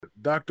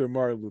Dr.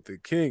 Martin Luther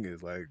King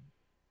is like,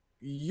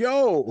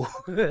 yo,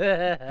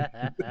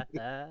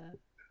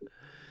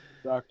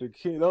 Dr.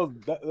 King.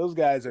 Those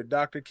guys are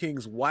Dr.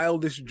 King's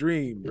wildest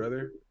dream,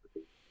 brother.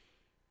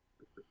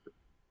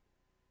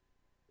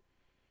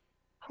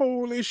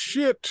 Holy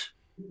shit.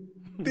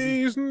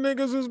 These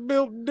niggas is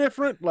built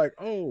different. Like,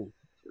 oh.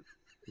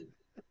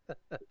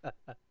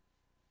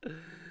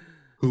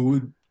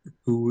 Who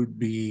would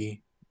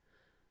be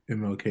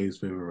MLK's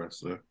favorite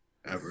wrestler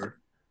ever?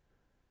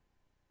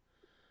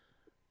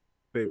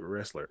 Favorite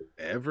wrestler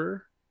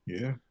ever?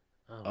 Yeah.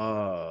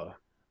 Oh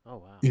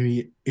wow.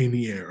 Any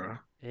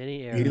era.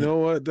 Any era. You know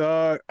what,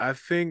 dog? I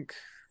think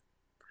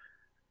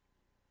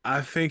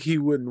he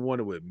wouldn't want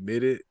to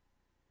admit it,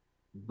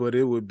 but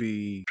it would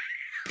be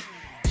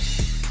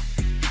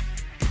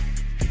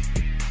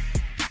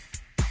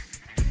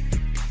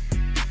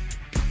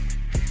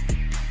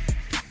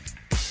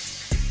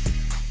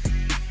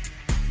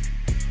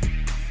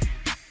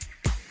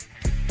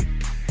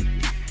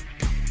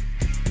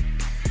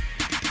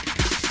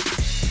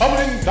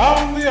coming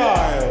down the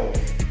aisle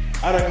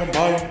at a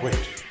combined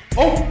weight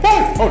of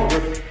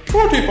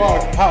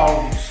 545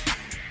 pounds,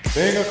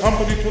 being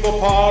accompanied to the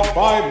pod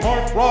by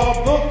Mark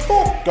Robb the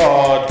Thought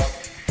God.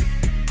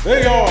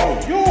 They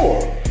are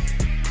your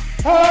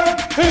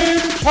Tag Team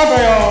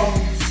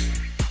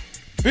Champions,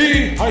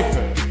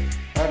 B-Hyphen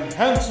and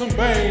Handsome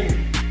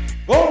Bane,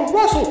 the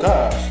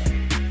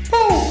WrestleCast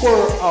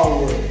Power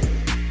Hour.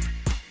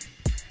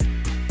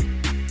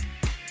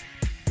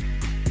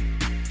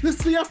 This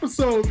is the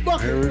episode.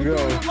 Fuck Here it. we We're go.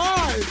 doing it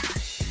live.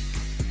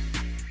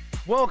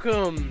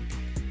 Welcome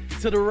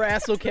to the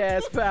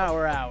WrestleCast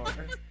Power Hour.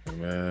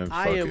 man.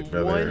 I am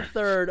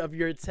 1/3 of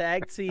your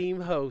tag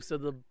team host of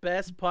the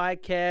best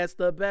podcast,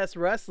 the best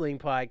wrestling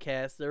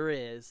podcast there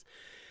is.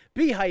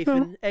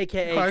 B-Hyphen,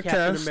 aka Podcast,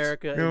 Captain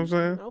America. you know what I'm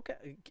saying?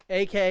 Okay.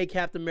 AKA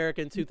Captain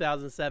America in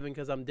 2007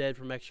 because I'm dead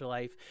from Extra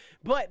Life.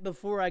 But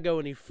before I go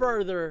any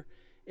further,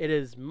 it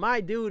is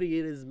my duty,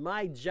 it is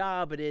my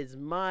job, it is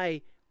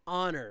my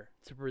honor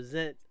to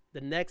present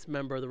the next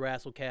member of the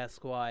WrestleCast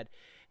squad.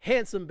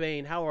 Handsome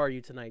Bane, how are you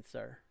tonight,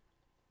 sir?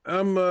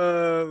 I'm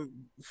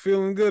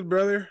feeling good,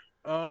 brother.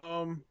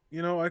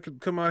 You know, I could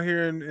come out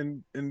here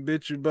and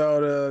bitch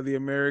about the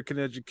American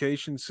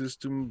education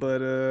system,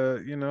 but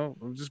you know,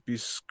 I'll just be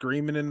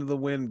screaming into the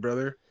wind,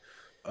 brother.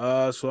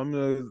 So I'm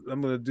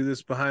gonna do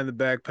this behind the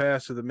back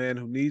pass to the man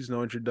who needs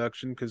no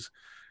introduction, because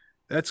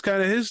that's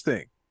kind of his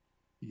thing.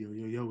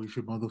 Yo, it's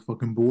your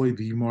motherfucking boy,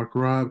 the Mark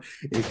Robb,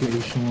 aka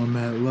Sean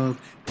Mad Love,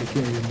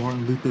 aka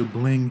Martin Luther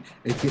Bling,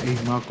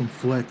 aka Malcolm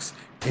Flex,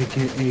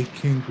 aka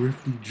King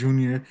Grifty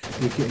Jr.,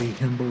 aka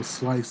Himbo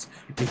Slice,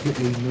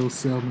 aka No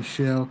Cell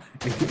Michelle,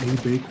 aka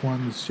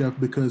Baquan the Chef,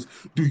 because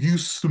do you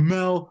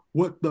smell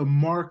what the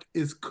Mark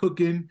is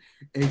cooking,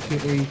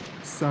 aka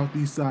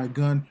Southeast Side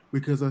Gun,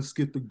 because I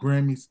skipped the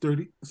Grammys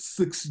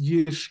 36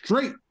 years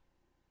straight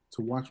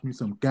to watch me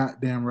some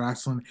goddamn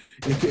wrestling,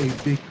 aka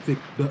Big Thick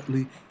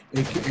Dudley,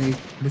 aka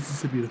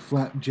Mississippi the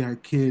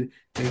Flapjack Kid,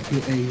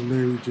 aka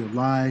Larry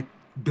July.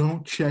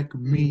 Don't check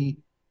me,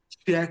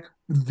 check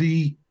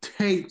the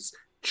tapes,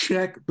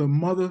 check the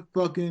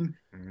motherfucking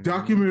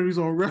documentaries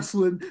on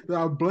wrestling that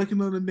I'm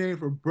blanking on the name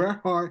for Bret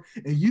Hart,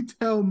 and you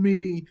tell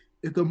me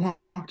if the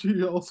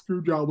Montreal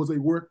Screwjob was a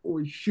work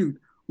or a shoot.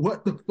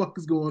 What the fuck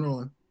is going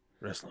on?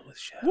 Wrestling with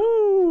shadows.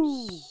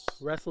 Woo!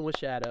 Wrestling with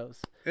Shadows.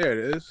 There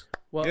it is.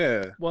 Well,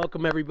 yeah.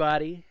 Welcome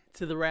everybody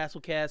to the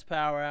WrestleCast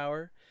Power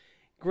Hour.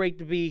 Great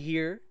to be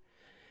here.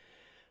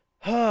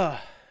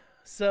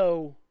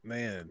 So,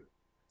 Man,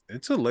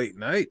 it's a late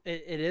night.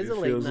 it is a It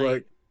late feels night.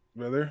 like,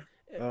 brother.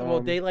 Well,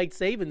 daylight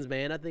savings,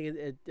 man. I think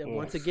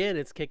once again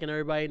it's kicking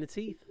everybody in the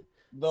teeth.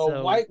 The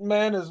white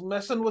man is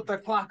messing with the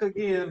clock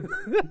again.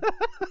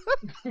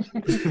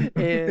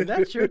 And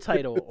that's your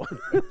title.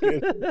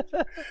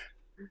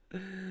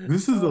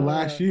 This is the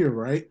last year,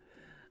 right?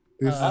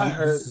 I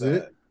heard this is that.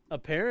 it?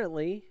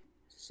 Apparently.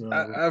 So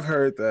I've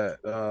heard that.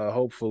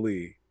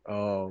 Hopefully,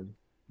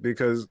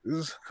 because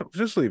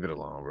just leave it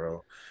alone,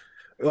 bro.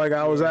 Like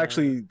I was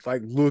actually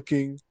like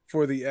looking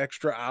for the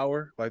extra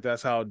hour. Like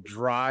that's how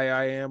dry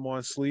I am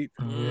on sleep.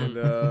 And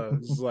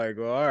it's like,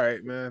 well, all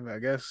right, man. I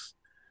guess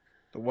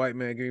the white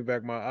man gave me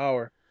back my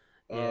hour.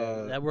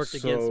 Yeah, that worked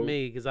against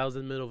me because I was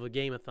in the middle of a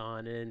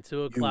game-a-thon, and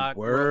 2 o'clock.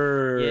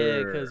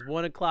 Yeah, because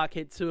 1 o'clock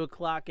hit 2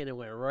 o'clock, and it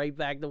went right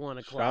back to 1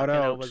 o'clock. Shout and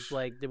out. I was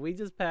like, "Did we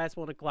just pass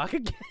 1 o'clock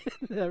again?"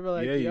 They were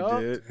like, yeah, you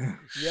 "Yup, did.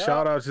 yup."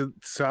 Shout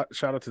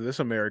out to this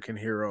American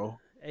hero.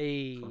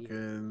 Hey,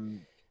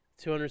 Fucking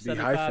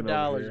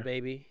 $275,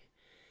 baby.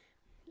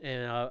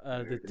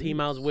 And the team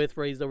I was with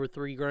raised over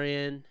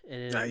 $3,000,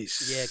 and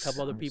Nice. yeah, a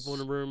couple other people in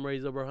the room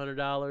raised over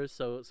 $100.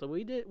 So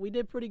we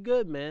did pretty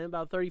good, man.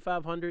 About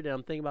 3,500, and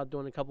I'm thinking about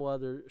doing a couple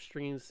other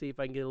streams to see if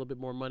I can get a little bit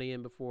more money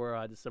in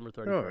before December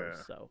 31st.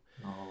 yeah. So,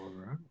 all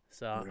right.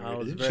 so I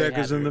was Check very Check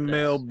happy is in the with that.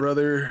 mail,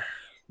 brother.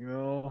 You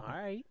know. All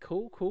right,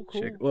 cool.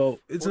 Check. Well,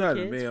 it's For the not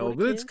in the kids, mail, for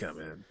the but it's kids.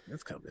 coming.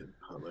 It's coming.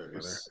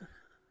 Hilarious.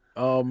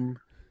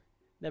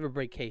 Never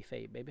break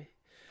kayfabe, baby.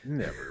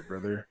 Never,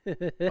 brother.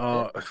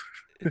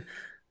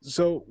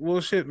 So,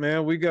 well, shit,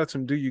 man. We got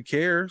some Do You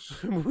Cares.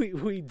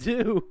 we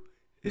do.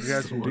 We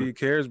got some Do Sure. You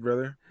Cares,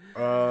 brother.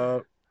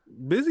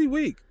 Busy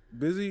week.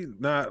 Busy,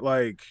 not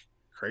like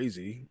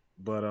crazy,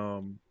 but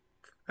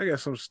I got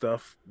some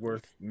stuff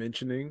worth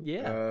mentioning.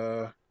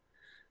 Yeah.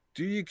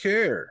 Do you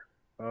care?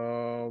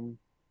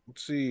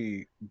 Let's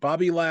see.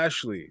 Bobby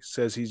Lashley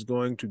says he's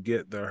going to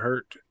get the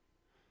Hurt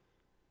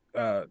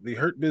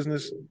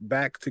business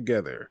back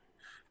together.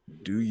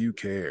 Do you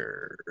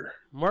care?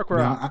 Mark Now,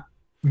 Rob.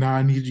 now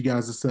I need you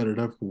guys to set it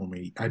up for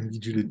me. I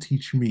need you to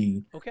teach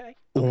me Okay.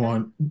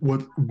 on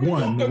what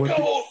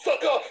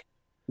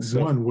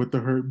So, what the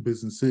Hurt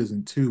business is,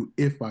 and two,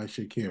 if I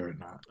should care or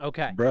not.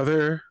 Okay.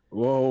 brother,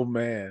 whoa,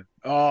 man.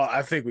 Oh,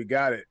 I think we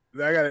got it.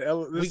 I got it.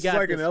 This We is got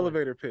like this an one.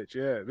 elevator pitch.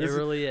 Yeah, It this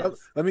really is.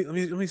 let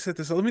me set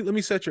this. Let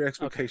me set your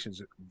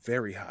expectations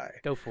very high.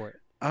 Go for it.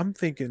 I'm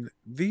thinking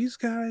these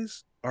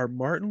guys are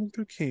Martin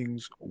Luther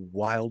King's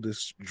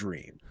wildest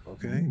dream.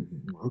 Okay,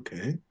 Ooh,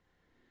 okay.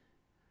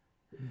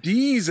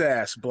 these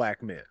ass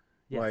black men,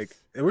 Yes. like,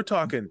 and we're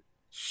talking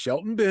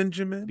Shelton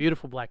Benjamin,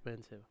 Beautiful black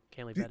men too.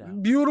 Can't leave that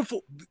out.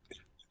 beautiful,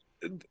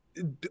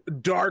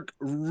 dark,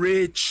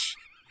 rich,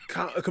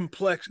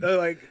 complex,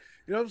 like,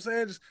 you know what I'm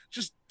saying?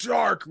 Just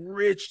dark,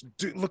 rich,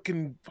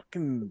 looking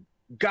fucking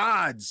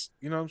gods.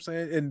 You know what I'm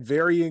saying? In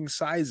varying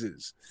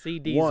sizes. C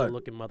Diesel One.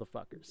 looking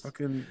motherfuckers.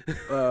 Fucking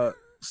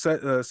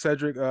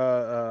Cedric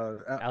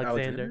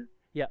Alexander.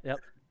 Yep.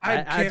 I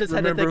I can't just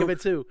had to think remember- of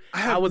it too. I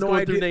have was no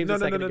going idea. through names no, a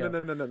no, second no, no, ago.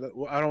 no, no, no, no.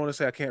 Well, I don't want to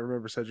say I can't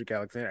remember Cedric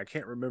Alexander. I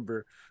can't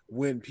remember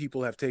when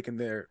people have taken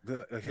The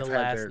have had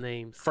last their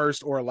names.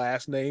 first or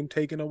last name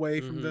taken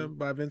away from Mhm. them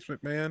by Vince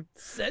McMahon.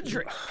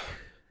 Cedric.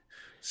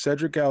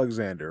 Cedric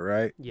Alexander,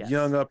 right? Yes.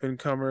 Young up and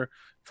comer,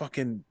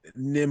 fucking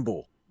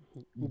nimble,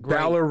 Great.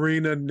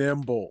 ballerina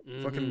nimble,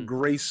 Mhm. fucking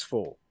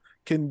graceful,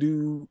 can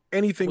do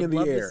anything Would in the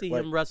love air. to see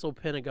Like, him wrestle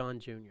Pentagon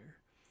Jr.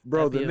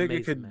 bro, the that'd be an nigga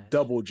amazing could match.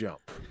 double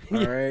jump.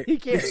 All right, He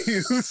can.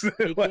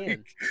 He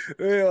can.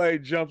 He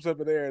like jumps up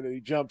in the air and then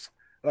he jumps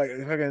like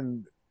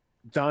fucking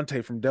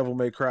Dante from Devil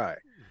May Cry.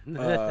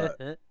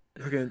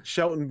 Fucking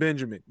Shelton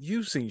Benjamin.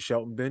 You've seen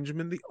Shelton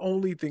Benjamin. The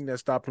only thing that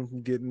stopped him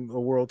from getting a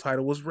world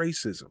title was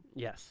racism.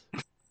 Yes.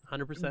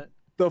 100%.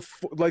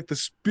 Like the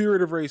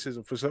spirit of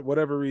racism for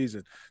whatever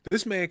reason.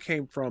 This man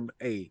came from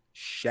a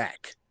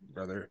shack,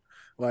 brother.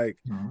 Like,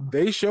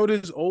 they showed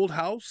his old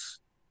house.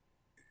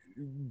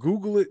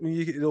 Google it when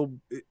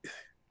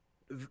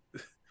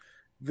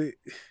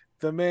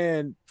the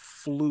man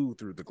flew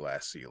through the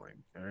glass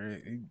ceiling. All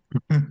right,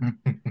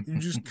 you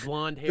just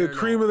Blonde hair. the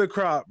cream of the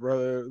crop,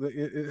 brother.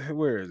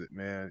 Where is it,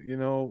 man? You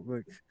know,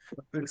 like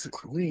it's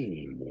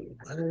Clean.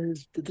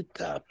 Rise to the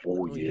top.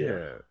 Oh, Oh,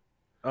 yeah.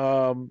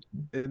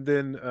 And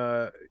then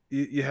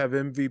you have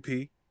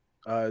MVP,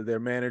 their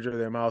manager,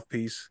 their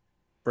mouthpiece,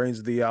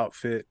 brains the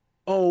outfit.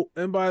 Oh,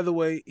 and by the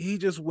way, he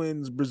just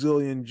wins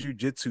Brazilian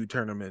jiu-jitsu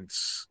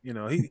tournaments. You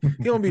know, he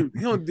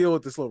don't deal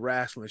with this little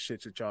wrestling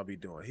shit that y'all be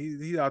doing.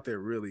 He's out there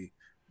really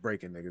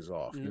breaking niggas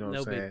off. You know what No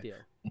I'm saying? big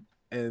deal.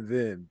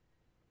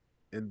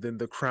 And then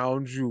the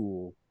crown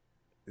jewel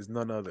is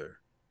none other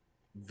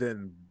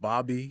than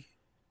Bobby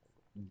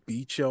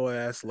beat your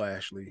ass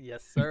Lashley.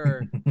 Yes,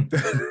 sir.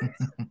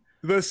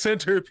 The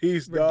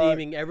centerpiece, dog.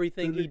 Redeeming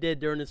everything he did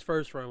during his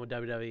first run with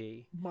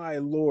WWE. My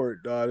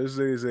lord, dog. This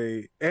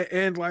is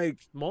and like,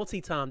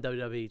 Multi-time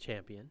WWE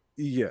champion.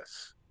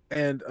 yes.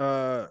 And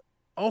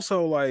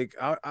also, like,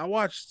 I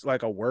watched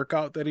like a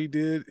workout that he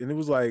did, and it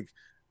was like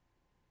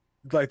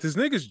this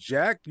nigga's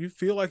jacked. You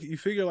figure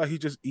like he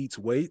just eats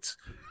weights,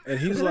 and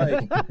he's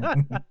like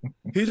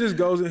he just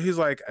goes and he's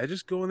like, I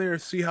just go in there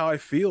and see how I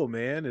feel,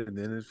 man. And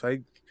then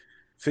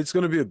if it's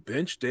gonna be a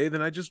bench day,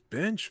 then I just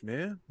bench,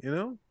 man. You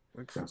know?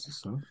 Like, That's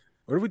what's up.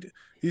 what do we do?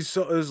 It's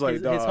like,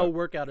 His whole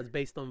workout is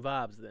based on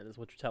vibes. Then is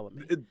what you're telling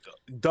me.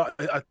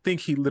 I think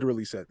he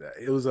literally said that.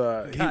 It was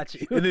Got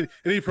you. and then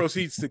he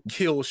proceeds to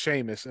kill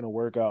Sheamus in a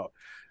workout.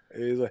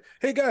 He's like,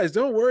 "Hey guys,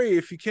 don't worry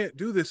if you can't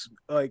do this.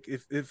 Like,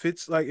 if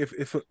it's like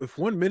if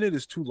 1 minute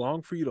is too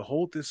long for you to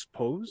hold this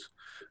pose,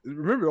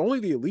 remember only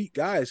the elite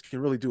guys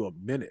can really do a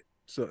minute."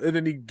 So, and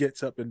then he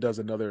gets up and does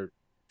another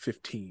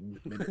 15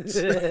 minutes.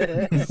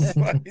 It's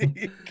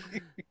like-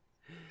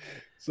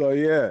 so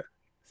yeah,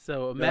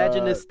 So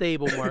imagine this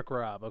stable, Mark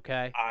Rob.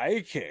 Okay.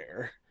 I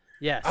care.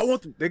 Yes. I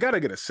want them, they got to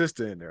get a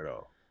sister in there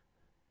though.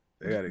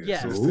 They got to get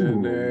Yes. a sister in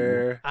Ooh.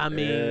 there. I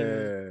mean,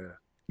 yeah.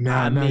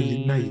 Now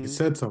you mean-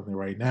 said something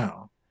right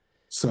now.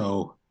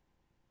 So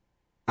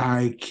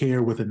I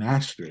care with an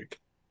asterisk.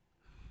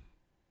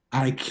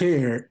 I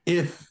care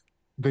if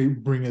they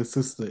bring a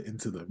sister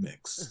into the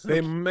mix.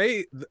 They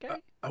may. Okay.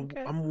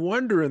 Okay. I'm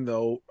wondering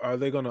though, are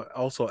they going to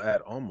also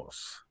add Omos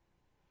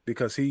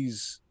because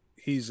he's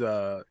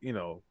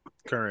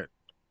current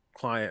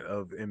client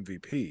of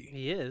MVP.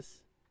 He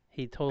is.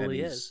 He totally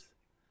And is.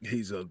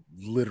 He's a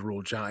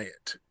literal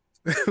giant.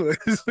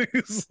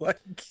 It's like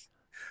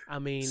I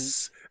mean,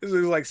 it's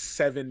like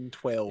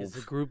 7'12". is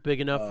the group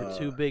big enough for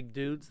two big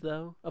dudes,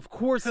 though? Of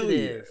course it hell yeah.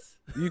 is.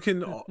 You can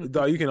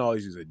dog, you can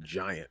always use a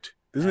giant.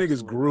 This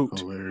nigga's Absolutely. Groot,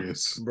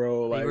 Hilarious.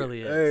 bro. Like,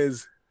 really is. that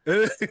is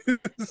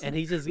And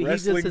he just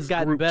Wrestling's has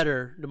gotten grouped.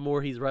 better the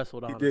more he's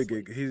wrestled. He Honestly,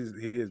 did get he is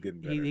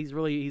getting better. he's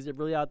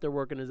really out there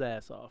working his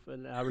ass off,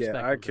 and I respect.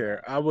 Yeah, I him for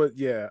care. that. I would.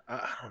 Yeah,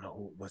 I don't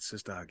know what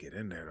sister I get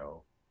in there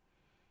though.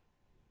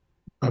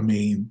 I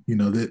mean, you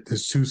know,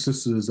 there's two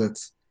sisters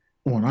that's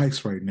on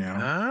ice right now.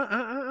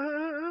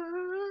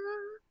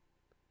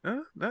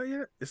 Not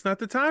yet. It's not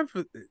the time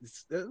for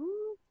it's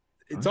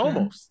Okay.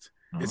 almost.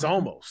 It's All right.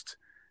 almost.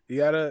 You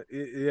gotta,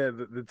 yeah,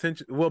 the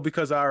tension. Well,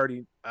 because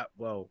Harrell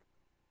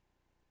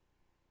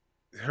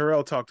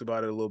talked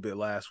about it a little bit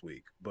last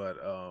week, but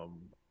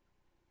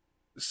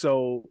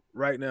so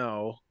right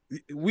now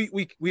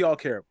we all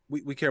care.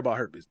 We care about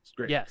Hurt Business.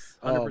 Great. Yes,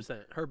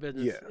 100%. Her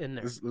business Yeah. in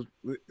there.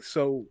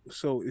 So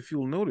if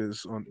you'll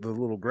notice on the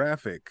little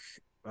graphic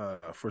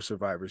for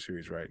Survivor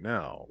Series right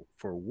now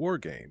for War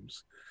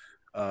Games,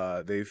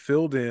 they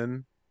filled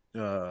in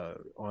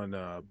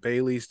on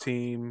Bailey's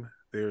team.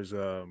 There's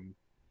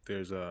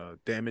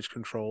damage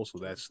control, so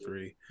that's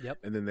 3. Yep.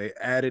 And then they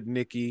added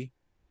Nikki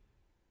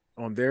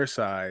on their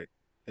side,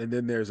 and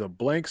then there's a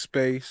blank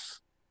space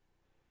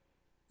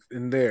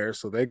in there,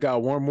 so they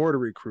got one more to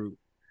recruit.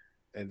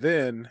 And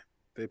then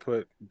they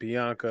put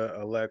Bianca,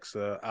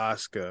 Alexa,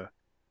 Asuka,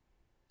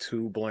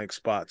 2 blank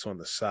spots on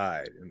the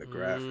side in the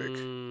graphic.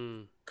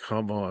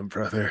 Come on,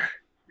 brother.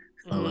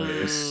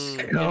 Hilarious.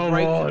 It Come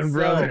writes on, itself.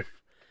 brother.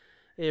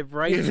 It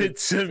writes Give it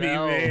to me,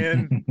 itself.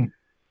 man.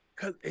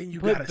 And you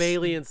Put gotta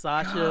Bailey and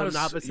Sasha on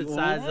opposite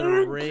sides of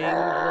the ring,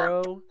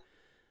 bro.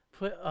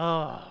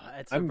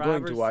 At I'm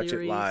going to Survivor watch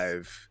Series. it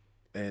live,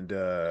 and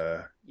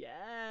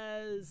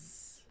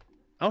Yes.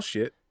 I'll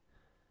shit.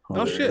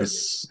 Oh, shit.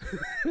 Hilarious.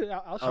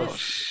 I'll shit. Oh,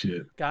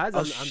 Shit. Guys,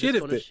 I'll I'm shit just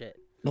if gonna it- shit.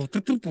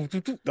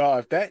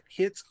 Dog, if that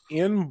hits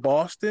in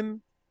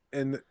Boston,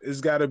 and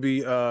it's got to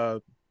be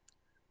God,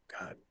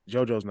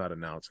 JoJo's not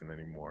announcing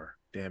anymore.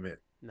 Damn it,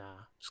 Nah.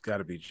 it's got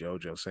to be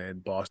JoJo saying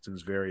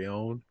Boston's very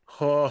own.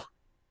 Oh,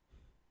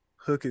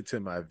 hook it to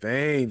my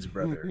veins,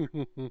 brother.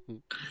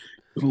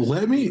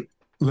 Let me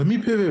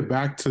pivot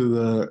back to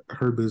the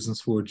Her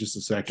Business for just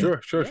a second.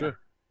 Sure.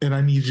 And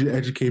I need you to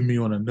educate me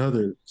on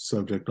another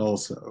subject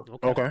also.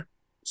 Okay.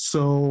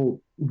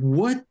 So,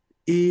 what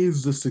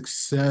is the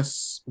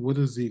success? What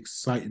is the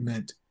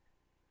excitement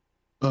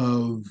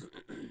of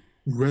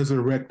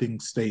resurrecting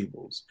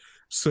stables?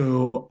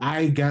 So,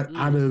 I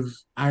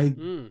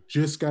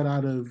just got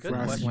out of Good question,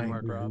 wrestling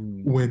Mark Rob.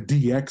 when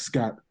DX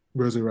got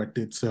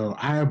resurrected. So,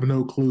 I have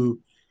no clue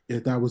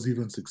if that was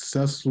even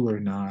successful or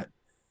not.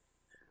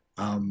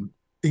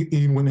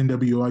 Even when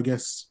NWO, I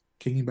guess,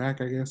 came back,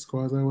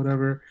 quasi,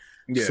 whatever.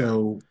 Yeah.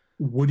 So,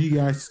 what do you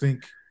guys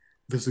think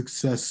the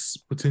success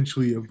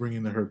potentially of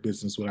bringing the Hurt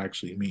Business would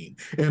actually mean?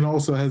 And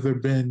also, has there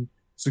been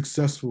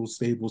successful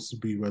stables to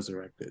be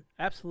resurrected?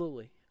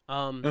 Absolutely.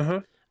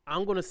 Uh-huh.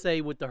 I'm gonna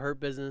say with the Hurt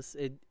Business,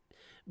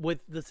 with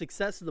the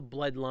success of the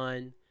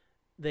Bloodline,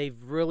 they've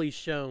really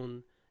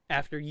shown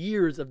after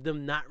years of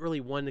them not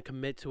really wanting to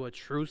commit to a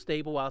true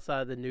stable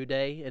outside of the New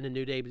Day, and the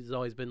New Day has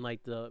always been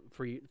like the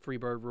free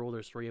bird rule.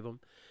 There's 3 of them,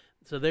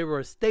 so they were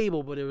a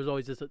stable, but it was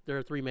always just they're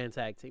a 3-man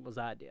tag team was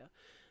the idea.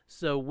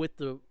 So with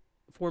the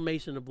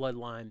formation of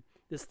Bloodline,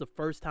 this is the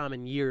first time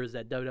in years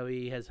that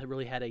WWE has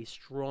really had a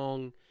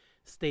strong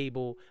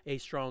stable, a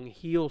strong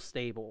heel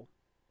stable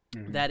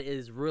that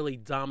is really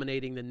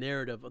dominating the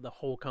narrative of the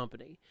whole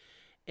company.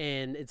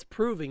 And it's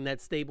proving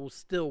that stable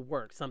still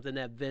works, something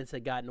that Vince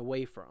had gotten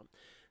away from.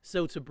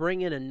 So to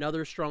bring in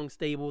another strong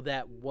stable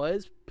that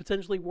was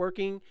potentially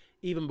working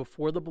even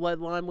before the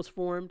Bloodline was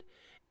formed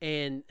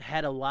and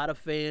had a lot of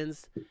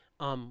fans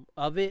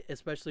of it,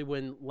 especially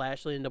when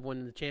Lashley ended up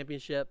winning the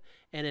championship,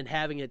 and then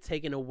having it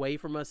taken away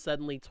from us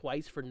suddenly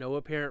twice for no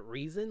apparent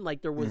reason.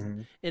 Like there was,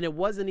 and it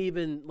wasn't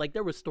even like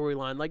there was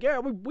storyline like, yeah,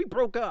 we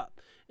broke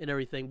up and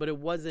everything, but it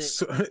wasn't.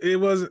 So, it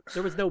wasn't.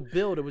 There was no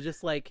build. It was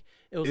just like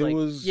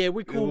yeah,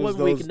 we cool was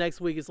one week, those- and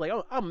next week it's like,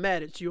 oh, I'm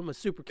mad at you. I'm a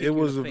super kick It you in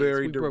was the a face.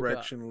 very We broke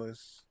up.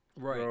 directionless.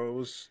 Right. Bro, it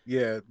was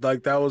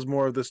like that was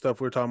more of the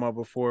stuff we were talking about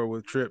before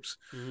with Trips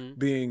Mhm.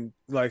 being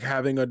like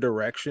having a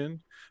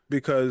direction,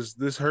 because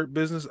this Hurt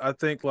Business, I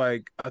think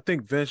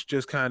Vince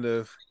just kind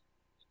of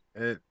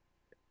I'm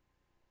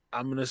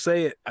gonna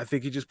say it. I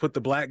think he just put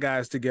the black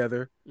guys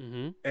together,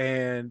 Mhm.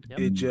 and Yep.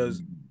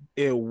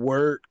 it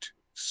worked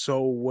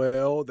so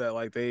well that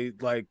like they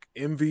like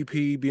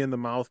MVP being the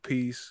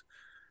mouthpiece,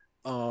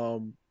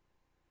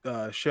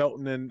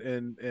 Shelton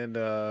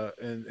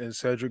and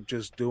Cedric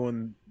just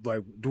doing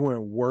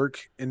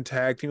work in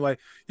tag team. Like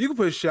you can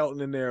put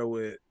Shelton in there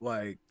with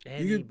like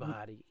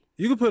Anybody.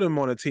 you can put him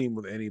on a team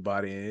with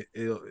anybody, and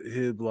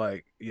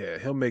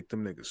he'll make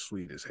them niggas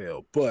sweet as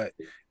hell. But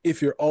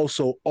if you're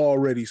also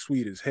already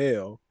sweet as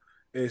hell,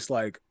 it's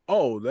like,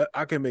 oh, that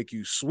I can make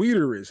you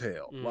sweeter as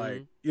hell. Mhm.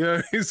 Like, you know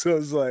what I mean? So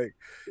it's like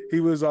he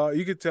was all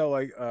you could tell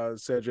like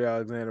Cedric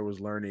Alexander was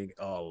learning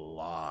a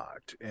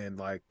lot, and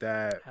like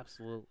that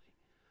Absolutely.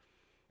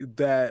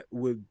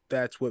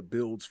 that's what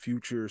builds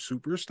future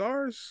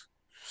superstars.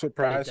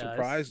 Surprise, It does.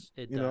 surprise.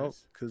 It you know,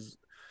 does. because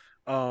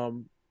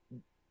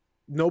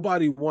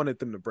nobody wanted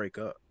them to break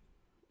up.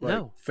 Like,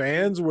 No.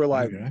 fans were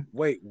like, Okay.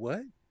 "Wait,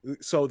 what?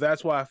 So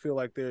that's why I feel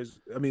like there's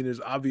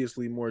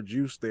obviously more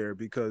juice there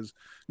because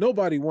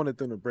nobody wanted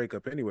them to break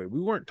up anyway.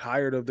 We weren't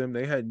tired of them.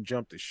 They hadn't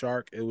jumped the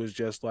shark. It was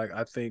just like,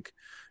 I think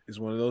it's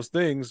one of those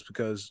things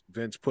because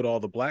Vince put all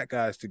the black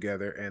guys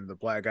together and the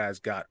black guys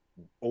got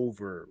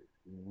over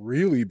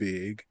really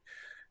big.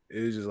 It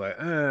was just like,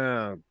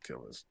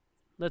 kill us.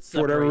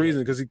 For whatever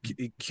reason, because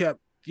he kept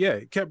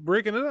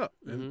breaking it up.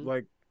 And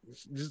like,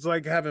 just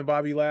like having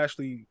Bobby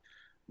Lashley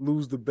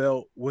lose the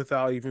belt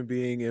without even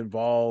being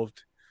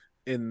involved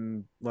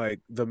in like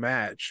the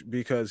match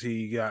because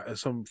he got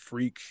some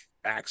freak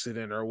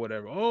accident or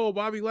whatever. Oh,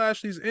 Bobby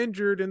Lashley's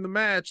injured in the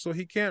match, so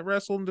he can't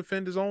wrestle and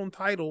defend his own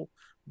title.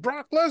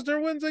 Brock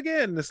Lesnar wins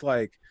again. It's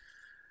like,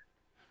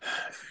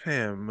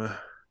 fam.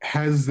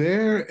 Has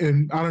there,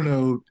 and I don't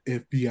know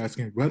if you guys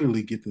can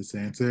readily get this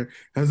answer,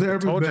 has there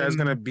ever been... I was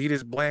gonna beat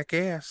his black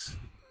ass.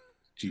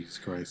 Jesus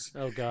Christ.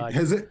 Oh God.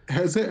 Has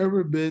there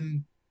ever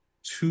been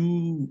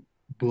two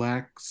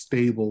black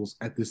stables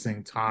at the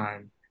same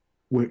time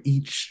where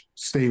each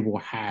stable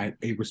had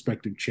a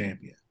respective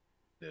champion?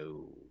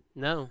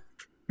 No,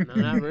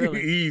 not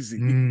really. Easy.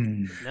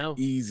 No.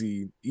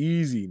 Easy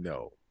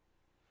no.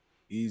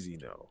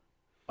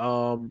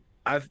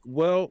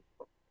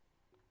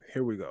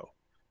 Here we go.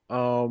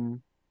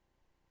 Trying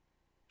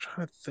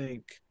to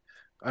think.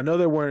 I know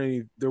there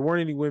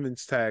weren't any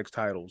women's tag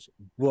titles,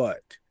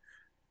 but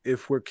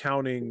if we're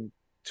counting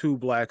two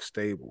black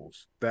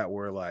stables that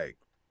were like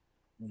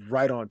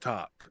right on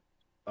top,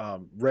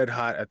 red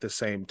hot at the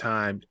same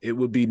time, it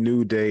would be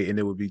New Day and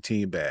it would be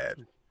Team Bad.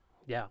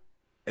 Yeah.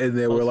 And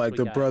they were like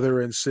the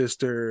brother and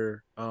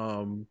sister,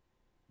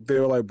 they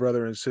were like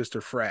brother and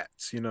sister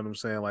frats, you know what I'm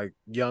saying? Like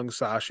young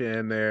Sasha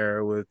in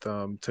there with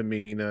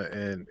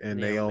Tamina and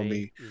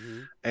Naomi.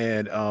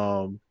 And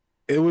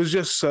it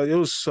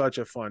was such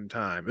a fun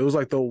time. It was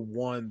like the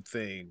one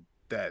thing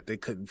that they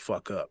couldn't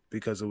fuck up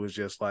because it was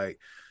just like,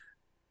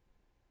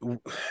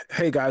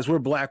 hey guys, we're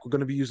black, we're going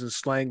to be using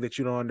slang that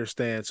you don't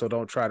understand, so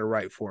don't try to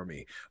write for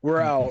me, we're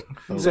out.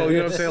 So you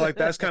know what I'm saying, like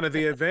that's kind of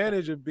the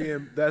advantage of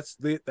being, that's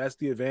the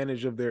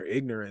advantage of their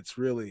ignorance,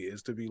 really,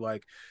 is to be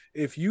like,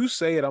 if you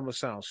say it, I'm gonna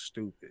sound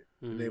stupid.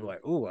 And they were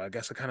like, oh, I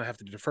guess I kind of have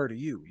to defer to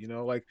you, you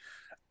know. Like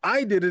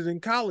I did it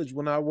in college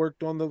when I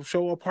worked on the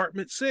show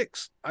Apartment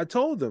 6. I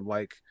told them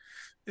like,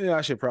 yeah,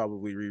 I should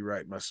probably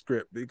rewrite my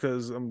script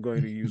because I'm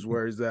going to use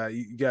words that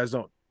you guys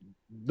don't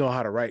know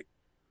how to write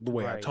the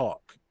way I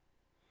talk.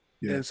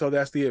 Yeah. And so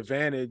that's the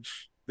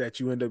advantage that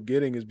you end up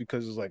getting, is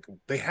because it's like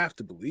they have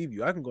to believe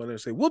you. I can go in there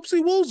and say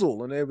whoopsie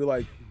woozle, and they'll be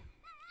like,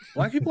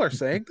 black people are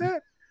saying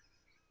that?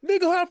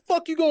 Nigga, how the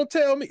fuck you gonna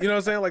tell me? You know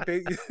what I'm saying? Like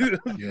they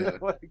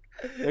like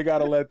they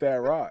gotta let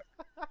that rock.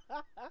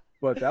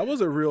 But that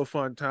was a real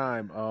fun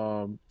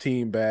time,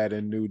 Team Bad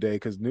and New Day,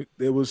 because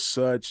it was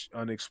such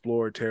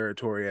unexplored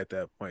territory at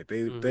that point.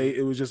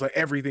 It was just like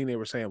everything they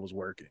were saying was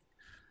working.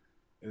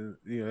 And,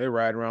 you know, they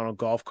ride around on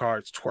golf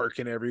carts,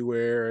 twerking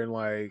everywhere, and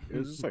like it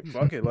was just like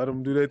fuck it, let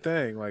them do their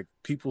thing. Like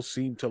people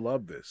seem to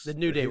love this. The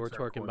New Day were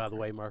twerking, by the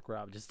way, Mark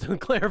Rob. Just to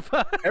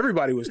clarify,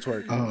 everybody was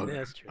twerking. Oh,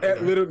 that's true.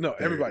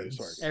 Everybody was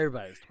twerking.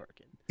 Everybody was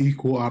twerking.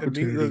 Equal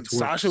opportunity.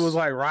 Sasha was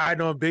like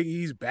riding on Big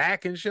E's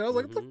back and shit. I was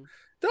like, y'all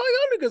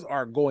niggas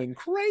are going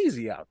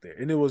crazy out there,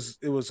 and it was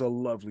a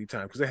lovely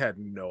time because they had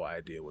no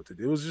idea what to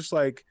do. It was just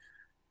like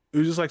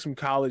some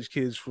college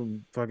kids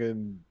from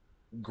fucking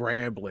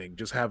Grambling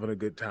just having a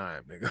good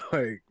time.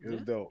 Like it was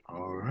dope.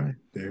 All right,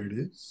 there it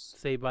is.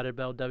 Saved by the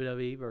Bell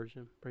WWE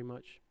version, pretty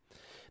much.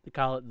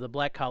 The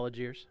black college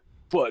years.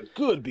 But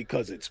good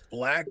because it's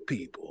black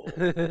people.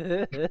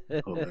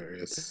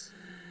 Hilarious.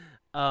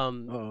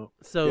 So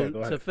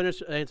to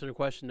finish answering the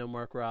question though,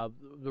 Mark Rob,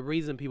 the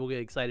reason people get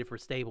excited for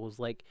stables,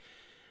 like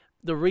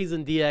the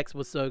reason DX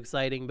was so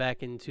exciting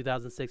back in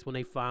 2006 when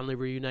they finally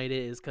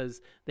reunited is because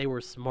they were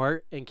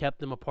smart and kept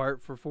them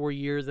apart for 4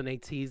 years, and they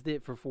teased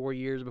it for 4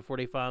 years before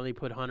they finally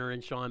put Hunter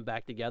and Shawn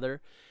back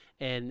together.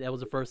 And that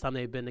was the first time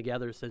they've been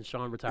together since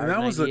Shawn retired. And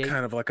that was a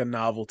kind of like a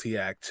novelty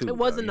act too. It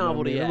was a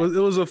novelty act. It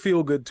was a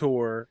feel good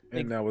tour,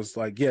 and that was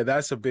like, yeah,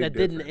 that's a big. That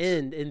difference. Didn't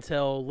end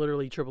until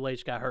literally Triple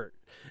H got hurt,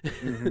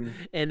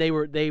 and they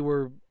were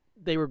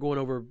going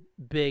over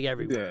big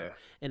everywhere. Yeah.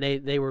 And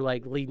they were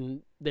like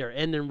leading, they're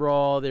ending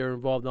Raw. They were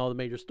involved in all the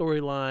major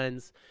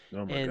storylines.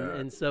 Oh my God.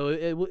 And so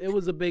it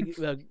was a big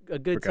a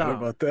good Forgot time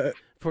about that.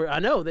 I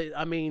know that.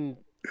 I mean,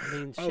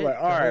 shit, I was like,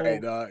 all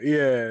right,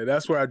 yeah,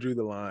 that's where I drew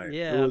the line.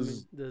 Yeah, it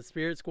was the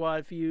Spirit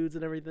Squad feuds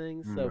and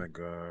everything. So oh my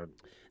God.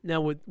 Now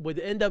with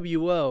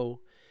NWO,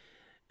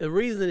 the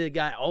reason it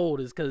got old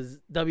is because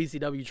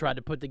WCW tried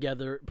to put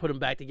them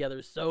back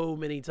together so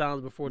many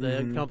times before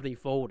the company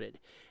folded.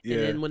 Yeah.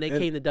 And then when they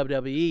came to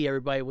WWE,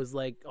 everybody was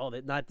like, "Oh,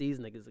 not these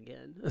niggas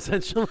again,"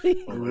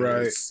 essentially.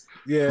 Right.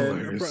 Yeah,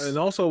 Hilarious. and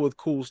also with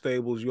cool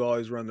stables, you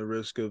always run the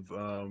risk of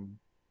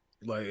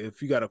like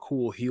if you got a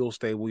cool heel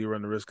stable, you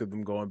run the risk of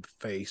them going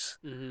face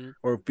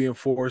or being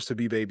forced to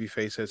be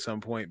babyface at some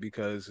point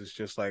because it's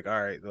just like,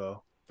 all right,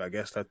 though. I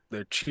guess that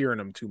they're cheering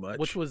him too much.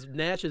 Which was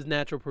Nash's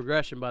natural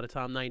progression by the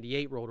time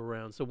 '98 rolled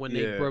around. So when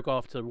they broke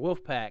off to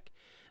Wolfpack,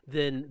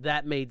 then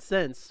that made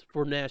sense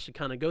for Nash to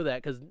kind of go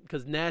that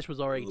because Nash was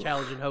already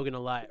challenging Hogan a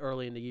lot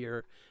early in the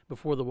year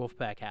before the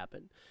Wolfpack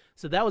happened.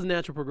 So that was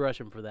natural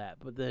progression for that.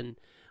 But then,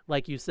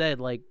 like you said,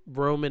 like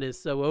Roman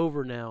is so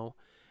over now.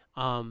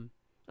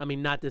 I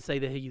mean, not to say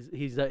that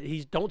he's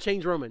don't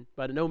change Roman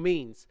by no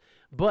means,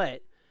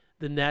 but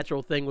the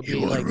natural thing would be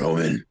You want like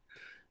Roman?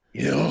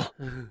 You know,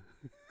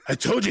 I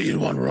told you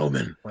want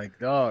Roman. Like,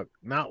 dog,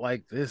 not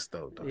like this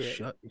though. Dog. Yeah.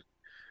 Shut.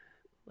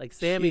 Like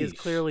Sammy is Sheesh.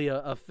 clearly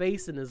a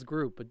face in this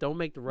group, but don't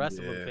make the rest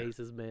of them Yeah.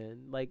 faces,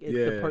 man. Like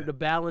Yeah. the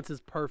balance is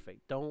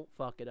perfect. Don't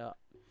fuck it up.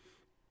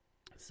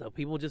 So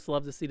people just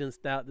love to see the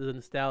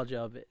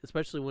nostalgia of it,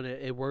 especially when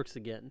it works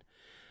again.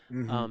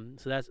 Mhm.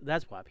 So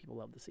that's why people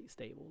love to see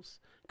stables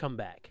come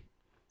back,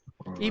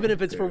 even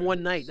if it's for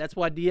one night. That's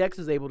why DX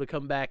is able to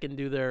come back and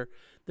do their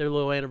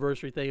little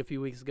anniversary thing a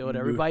few weeks ago, and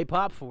everybody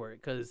popped for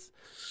it because.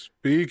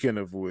 Speaking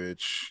of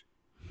which,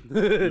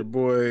 your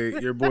boy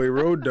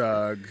Road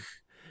Dogg.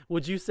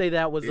 Would you say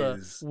that was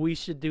is- a we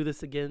should do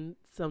this again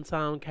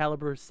sometime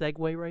caliber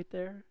segue right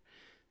there?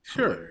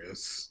 Sure.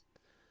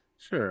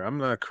 I'm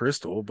not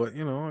Crystal, but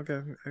you know,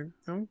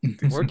 I'm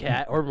Or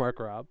Cat or Mark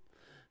Rob.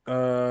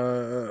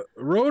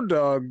 Road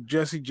Dogg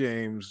Jesse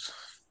James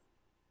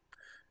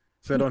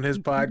said on his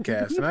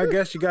podcast, and I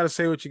guess you got to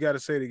say what you got to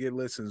say to get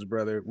listens,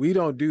 brother. We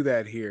don't do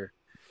that here.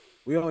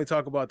 We only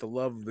talk about the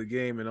love of the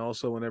game, and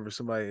also whenever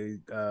somebody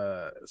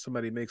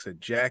makes a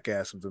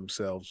jackass of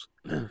themselves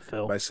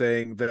Phil. by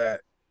saying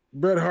that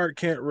Bret Hart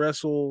can't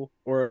wrestle,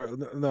 or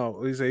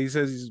no, he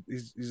says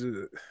he's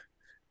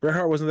Bret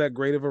Hart wasn't that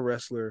great of a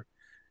wrestler,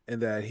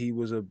 and that he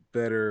was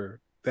the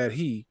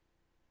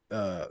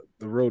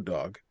Road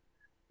Dogg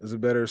is a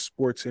better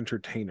sports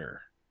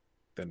entertainer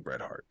than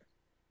Bret Hart.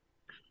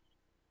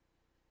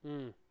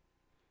 Mm.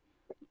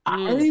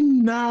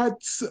 I'm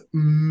not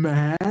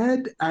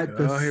mad at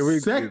here we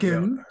the go.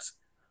 second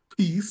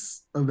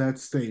piece of that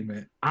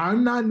statement.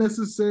 I'm not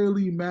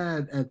necessarily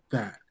mad at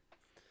that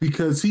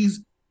because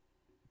he's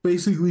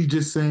basically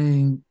just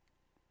saying,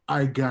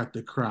 I got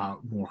the crowd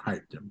more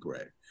hyped than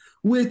Bret.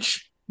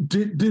 Which,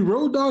 did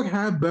Road Dogg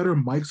have better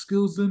mic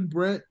skills than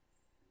Bret?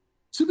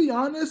 To be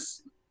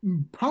honest,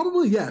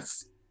 probably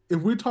yes.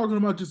 If we're talking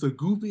about just a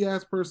goofy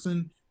ass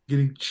person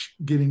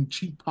getting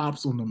cheap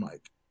pops on the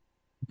mic.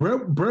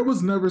 Bret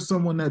was never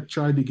someone that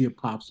tried to get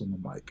pops on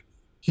the mic.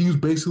 He was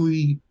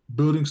basically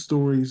building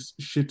stories,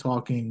 shit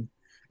talking,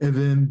 and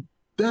then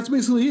that's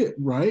basically it,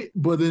 right?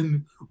 But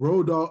then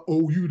Road Dogg,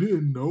 oh, you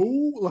didn't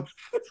know? Like,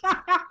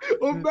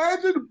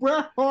 imagine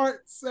Bret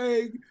Hart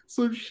saying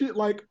some shit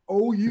like,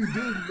 oh, you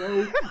didn't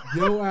know?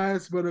 Yo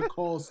ass better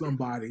call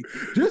somebody.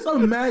 Just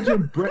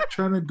imagine Bret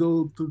trying to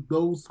go to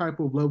those type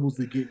of levels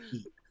to get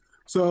heat.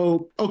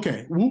 So,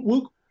 okay,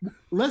 we'll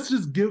let's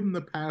just give him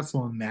the pass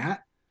on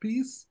that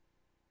piece.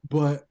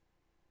 But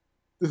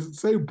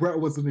say Bret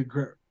wasn't a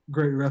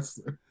great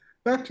wrestler.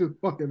 That's just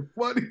fucking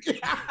funny.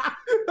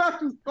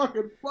 That's just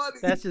fucking funny.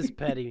 That's just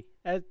petty.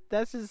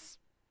 That's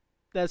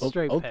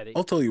straight petty.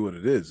 I'll tell you what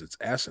it is. It's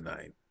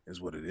asinine,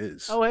 is what it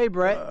is. Oh, hey,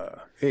 Bret.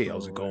 Hey,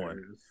 how's it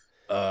going?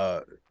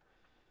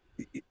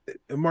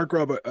 Mark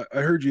Rob, I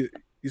heard you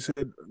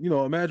said,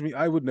 imagine me.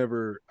 I would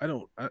never. I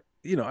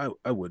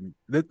wouldn't.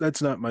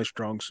 That's not my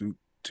strong suit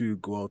to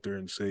go out there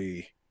and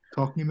say.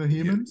 Talking to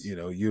humans? You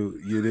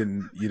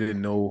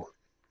didn't know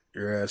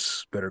your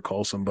ass better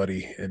call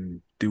somebody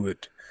and do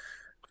it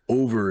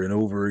over and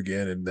over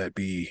again, and that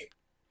be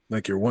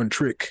like your one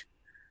trick.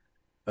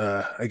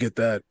 I get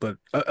that, but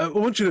I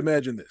want you to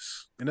imagine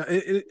this, and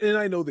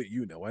I know that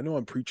I know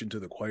I'm preaching to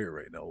the choir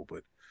right now,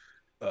 but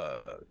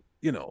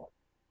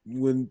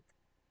when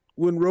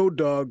Road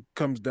Dogg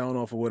comes down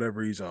off of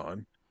whatever he's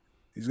on,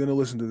 he's gonna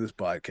listen to this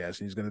podcast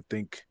and he's gonna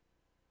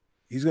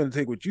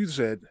take what you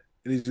said.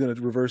 And he's going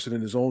to reverse it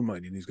in his own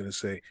mind. And he's going to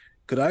say,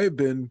 could I have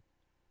been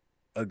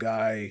a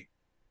guy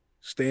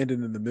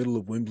standing in the middle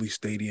of Wembley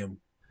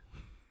Stadium,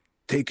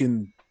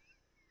 taking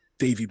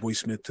Davey Boy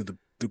Smith to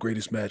the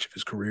greatest match of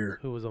his career?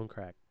 Who was on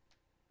crack?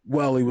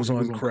 While he was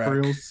on crack.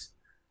 Trails.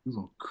 He was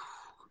on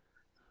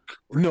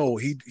No,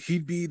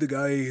 he'd be the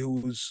guy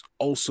who was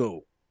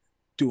also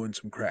doing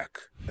some crack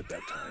at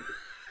that time.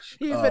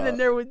 He'd been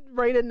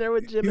right in there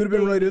with Jim. He would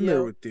have been right in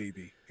there with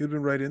Davey. He would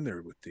have been right in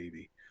there with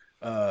Davey.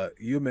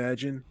 You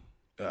imagine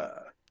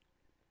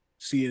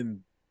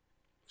seeing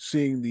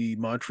the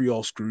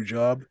Montreal screw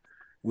job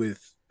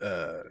with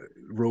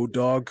Road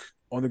Dogg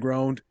on the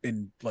ground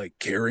and like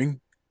giving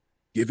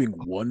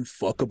one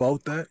fuck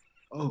about that?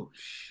 Oh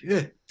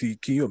shit! Can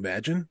you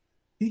imagine?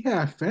 He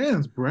had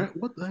fans, Bret.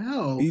 What the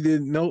hell? He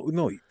didn't. No,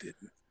 he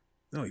didn't.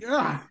 No, he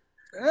Yeah.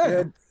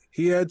 didn't.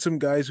 He had some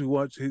guys who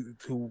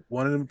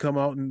wanted him to come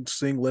out and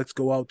sing "Let's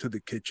Go Out to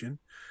the Kitchen,"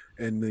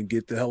 and then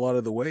get the hell out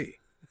of the way.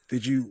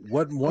 Did you?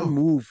 What one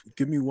move?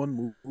 Give me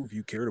one move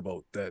you cared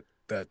about that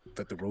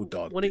that the Road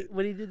Dogg when did.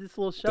 he did this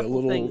little The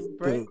shuffle thing,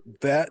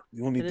 Brett.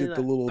 When he And then did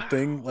the little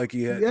thing like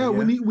he had. Yeah,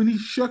 when he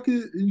shook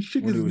his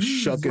when he was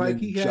knees shucking like and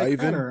he had jiving.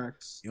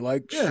 cataracts. You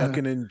like Yeah.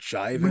 shucking and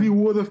When he jiving?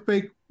 wore the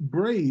fake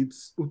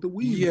braids with the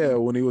weave. Yeah,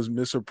 when he was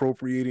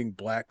misappropriating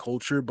black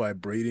culture by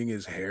braiding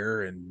his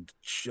hair and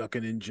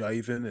shucking and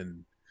jiving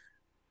and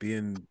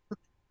being.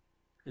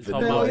 And The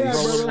talking about noise.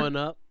 throwing brother. one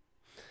up.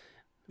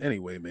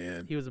 Anyway,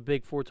 man. He was a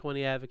big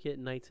 420 advocate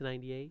in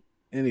 1998.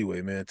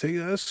 Anyway, man. Tell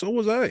you that. So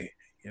was I.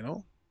 You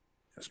know,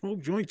 I smoke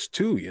joints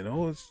too. You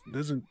know, it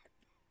doesn't.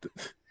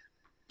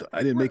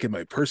 I didn't make it my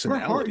Bret Hart,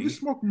 personality. you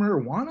smoke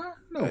marijuana?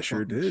 No, I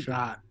sure fucking did.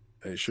 Shot.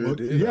 I sure Well,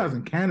 did. you guys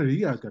in Canada,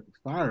 you guys got the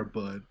fire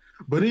bud.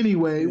 But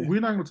anyway, Yeah. we're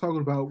not going to talk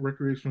about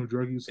recreational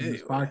drug use in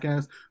this Anyway.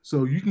 podcast.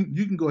 So you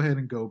can go ahead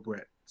and go,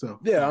 Brett. So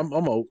Yeah, I'm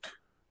out.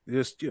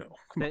 Just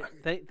come on.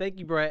 Thank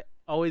you, Brett.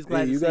 Always glad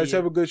Hey, to you see guys you.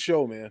 have a good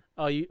show, man.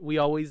 We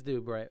always do,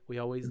 Brett. We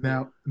always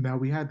do. Now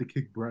we had to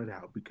kick Brett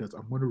out because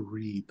I'm going to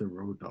read the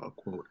Road Dogg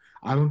quote.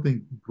 I don't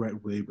think Brett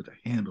will be able to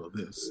handle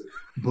this,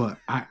 but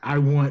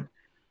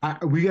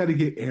we got to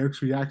get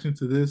Eric's reaction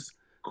to this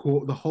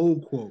quote, the whole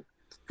quote,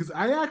 because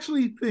I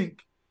actually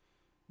think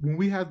when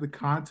we have the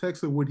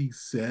context of what he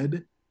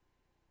said,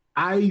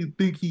 I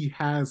think he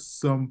has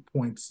some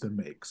points to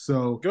make.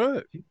 So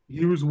Good.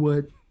 here's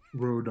what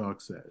Road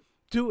Dogg said.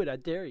 Do it, I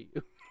dare you.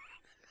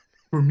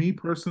 For me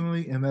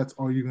personally, and that's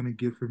all you're gonna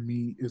get from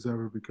me is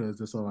ever because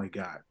that's all I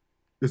got.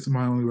 This is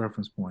my only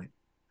reference point.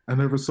 I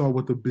never saw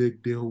what the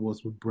big deal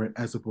was with Brett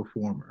as a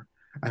performer.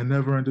 I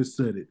never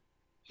understood it.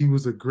 He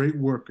was a great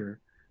worker,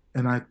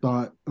 and I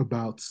thought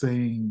about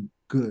saying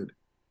good,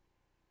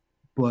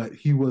 but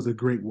he was a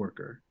great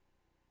worker.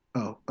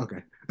 Oh,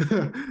 okay.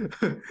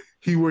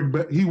 He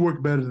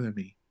worked better than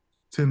me,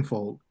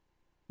 tenfold.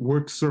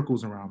 Worked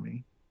circles around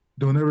me.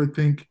 Don't ever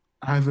think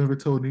I've ever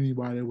told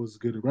anybody I was a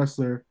good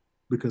wrestler,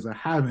 because I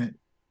haven't.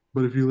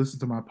 But if you listen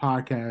to my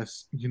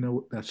podcast, you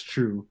know that's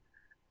true.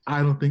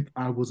 I don't think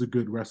I was a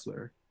good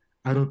wrestler.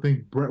 I don't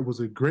think Brett was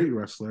a great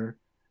wrestler.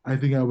 I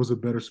think I was a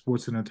better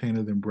sports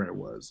entertainer than Brett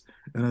was.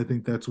 And I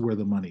think that's where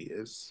the money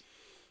is.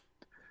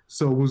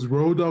 So was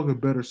Road Dogg a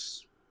better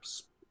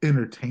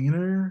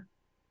entertainer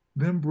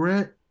than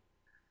Brett?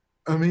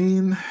 I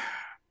mean,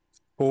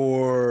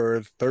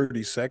 For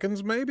 30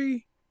 seconds,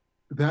 maybe.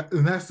 that's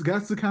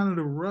the kind of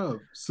the rub.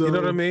 So You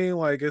know what I mean?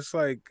 Like it's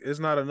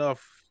not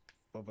enough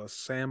of a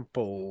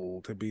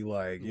sample to be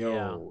like,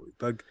 yo,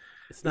 like.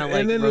 It's not And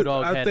like then Road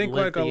Dogg I had think,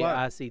 like, a lengthy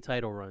lot- IC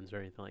title runs or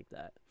anything like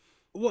that.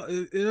 Well,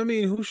 I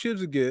mean, who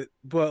shivs a get?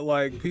 But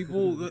like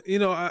people,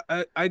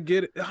 I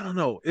get it. I don't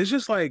know. It's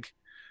just like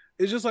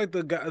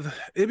the guy.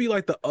 It'd be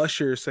like the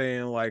usher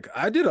saying like,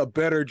 I did a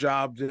better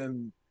job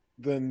than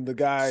the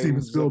guy. Steven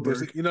who's up there.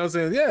 Spielberg. You know what I'm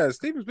saying? Yeah,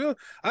 Steven Spielberg.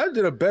 I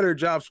did a better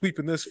job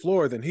sweeping this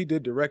floor than he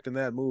did directing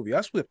that movie.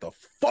 I swept the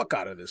fuck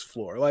out of this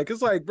floor. Like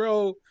it's like,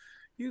 bro,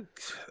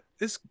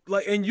 it's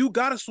like, and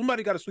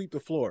somebody gotta sweep the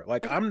floor.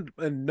 Like I'm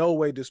in no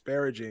way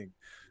disparaging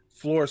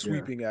floor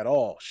sweeping at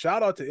all.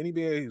 Shout out to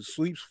anybody who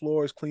sweeps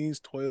floors, cleans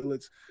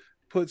toilets,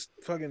 puts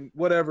fucking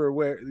whatever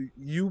where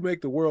you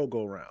make the world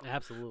go round.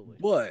 Absolutely.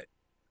 But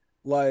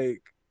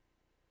like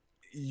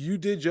you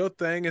did your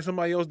thing and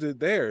somebody else did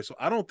theirs. So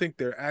I don't think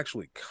they're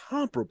actually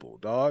comparable,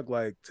 dog.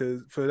 Like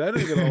for that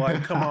nigga to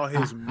like come out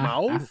his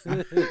mouth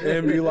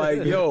and be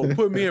like, yo,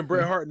 put me and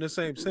Bret Hart in the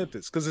same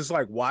sentence. Cause it's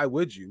like, why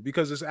would you?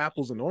 Because it's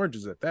apples and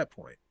oranges at that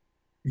point.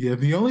 Yeah,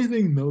 the only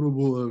thing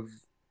notable of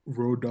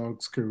Road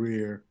Dogg's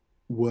career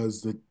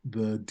was the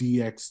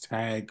DX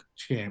Tag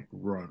Champ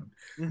run.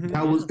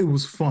 Mhm. It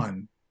was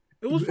fun.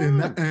 It was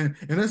fun. And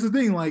that's the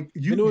thing. Like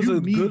you, And it was you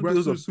a need good, it was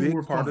wrestlers a who big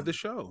were part fun. of the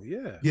show.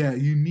 Yeah. Yeah,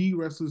 you need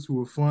wrestlers who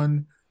are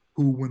fun,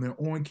 who when they're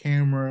on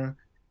camera,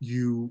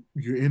 you're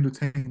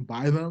entertained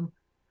by them.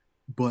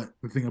 But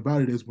the thing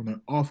about it is when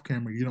they're off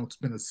camera, you don't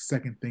spend a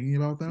second thinking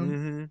about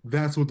them. Mhm.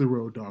 That's what the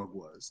Road Dogg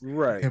was.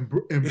 Right. And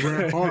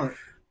Bret Hart.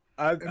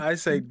 I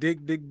say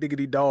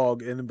diggity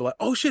dog and be like,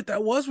 oh shit,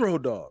 that was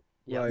Road Dogg.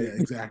 Yeah. Like, Yeah,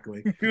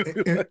 exactly.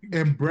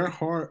 and Bret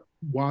Hart,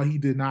 while he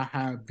did not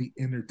have the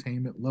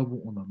entertainment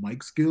level on the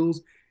mic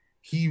skills,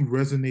 he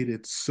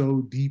resonated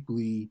so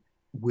deeply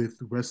with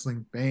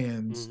wrestling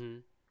fans,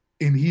 Mhm.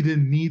 and he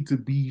didn't need to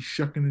be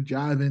shucking and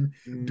jiving,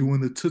 mm.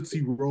 doing the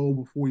Tootsie Roll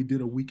before he did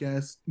a weak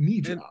ass knee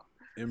And- drop.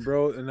 And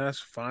bro, and that's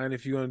fine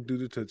if you're gonna do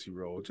the Tootsie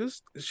Roll.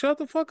 Just shut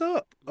the fuck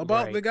up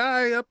about Right. the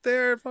guy up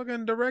there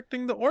fucking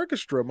directing the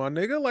orchestra, my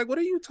nigga. Like, what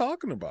are you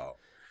talking about?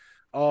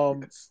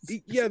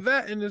 Yeah,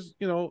 that and this,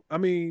 I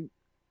mean,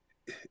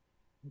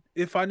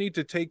 if I need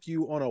to take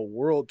you on a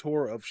world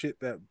tour of shit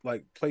that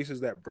like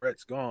places that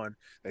Brett's gone,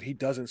 that he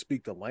doesn't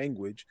speak the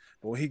language,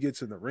 but when he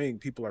gets in the ring,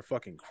 people are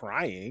fucking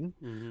crying.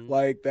 Mhm.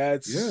 Like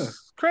that's Yeah.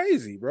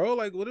 crazy, bro.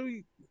 Like, what do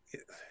we?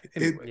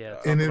 Anyway, Yeah, dog.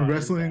 talk And then about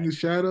Wrestling Impact.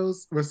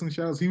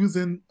 Shadows, he was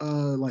in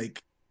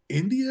like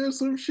India or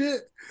some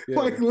shit. Yeah.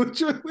 Like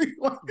literally,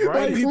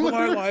 Right. And people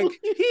are literally. like,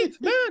 Heath,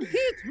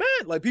 man.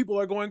 Like people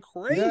are going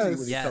crazy when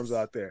he Yes. comes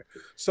out there.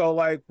 So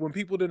like when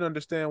people didn't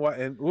understand why,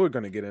 and we're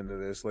gonna get into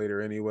this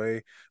later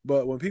anyway,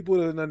 but when people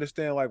didn't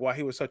understand like why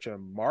he was such a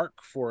mark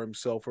for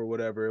himself or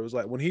whatever, it was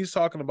like when he's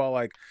talking about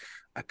like,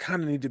 I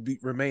kind of need to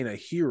remain a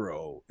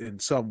hero in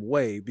some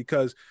way,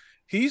 because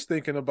he's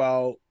thinking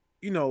about,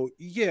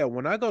 yeah,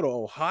 when I go to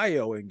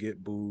Ohio and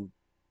get booed,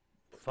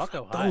 Fuck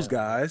Ohio. those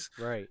guys.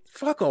 Right.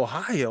 Fuck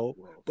Ohio.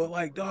 But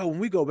like, dog, when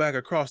we go back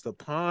across the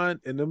pond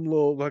and them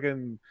little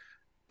fucking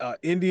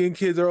Indian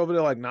kids are over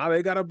there, like, nah,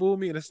 they gotta boo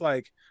me. And it's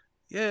like,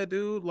 yeah,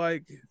 dude,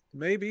 like,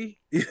 maybe.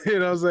 You know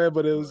what I'm saying?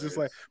 But it was just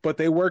like, but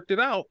they worked it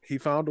out. He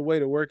found a way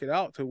to work it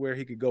out to where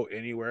he could go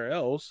anywhere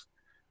else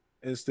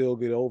and still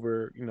get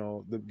over,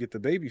 get the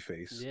baby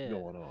face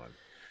going on.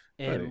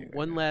 And Anyway.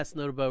 one last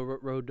note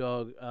about Road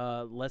Dogg.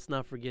 Let's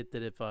not forget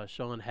that if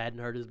Sean hadn't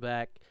hurt his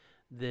back,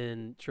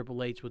 then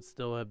Triple H would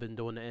still have been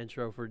doing the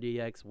intro for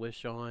DX with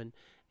Sean,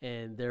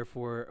 and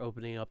therefore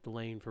opening up the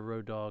lane for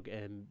Road Dogg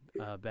and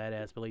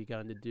Badass Billy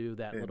Gunn to do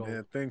that little.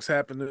 Man, things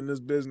happen in this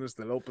business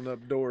that open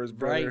up doors,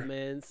 brother. Right,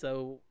 man.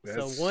 So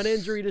one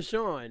injury to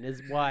Sean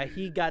is why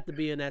he got to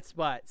be in that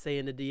spot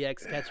saying the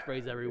DX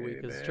catchphrase every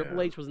week, because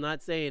Triple H was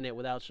not saying it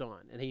without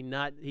Sean, and he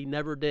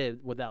never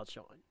did without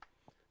Sean.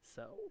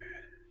 So,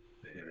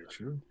 Very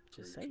true.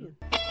 Just saying.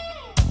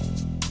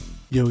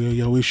 Yo,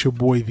 it's your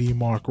boy V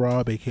Mark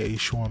Rob, aka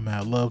Sean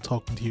Mad Love,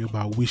 talking to you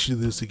about We Should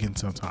Do This Again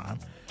Sometime,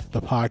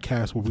 the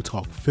podcast where we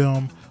talk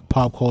film,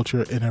 pop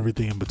culture, and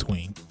everything in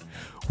between.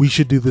 We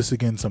should do this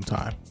again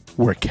sometime.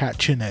 We're Cat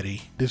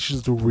Chinetti. This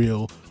is the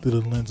real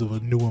through the lens of a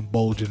new and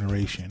bold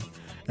generation.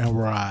 And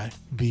where I,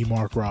 V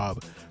Mark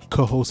Rob,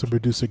 co-host and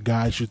producer,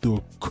 guides you through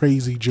a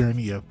crazy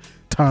journey of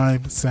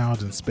time,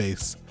 sound, and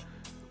space.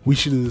 We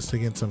should do this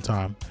again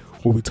sometime,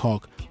 where we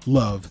talk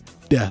love,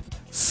 death,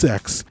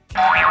 sex.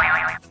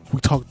 We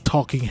talk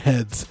talking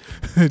heads,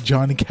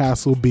 Johnny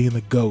Castle being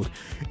the GOAT,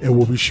 and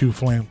where we shoot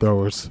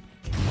flamethrowers.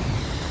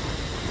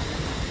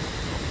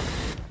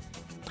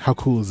 How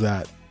cool is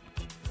that?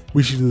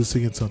 We should do this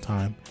again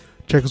sometime.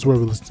 Check us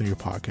wherever you listen to your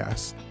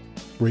podcasts.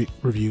 Rate,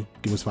 review,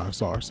 give us 5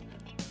 stars.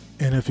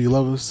 And if you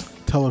love us,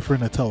 tell a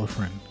friend to tell a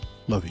friend.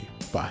 Love you.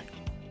 Bye.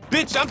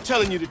 Bitch, I'm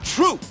telling you the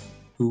truth.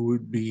 Who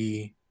would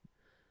be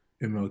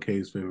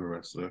MLK's favorite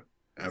wrestler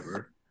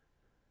ever?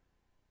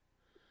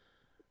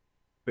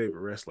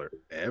 Favorite wrestler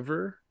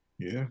ever?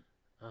 Yeah.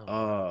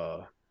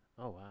 Oh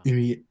wow.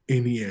 Any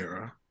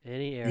era.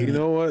 Any era. You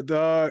know what,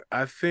 dog?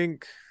 I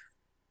think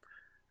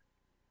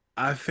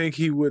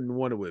he wouldn't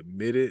want to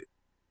admit it,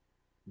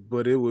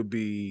 but it would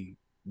be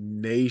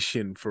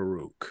Nation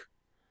Farouk.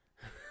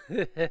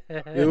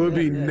 It would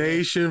be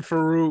Nation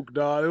Farouk,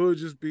 dog. It would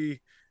just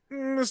be,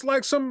 it's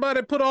like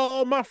somebody put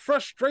all my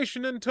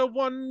frustration into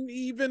one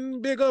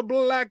even bigger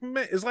black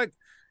man. It's like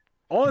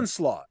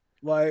Onslaught.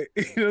 Like,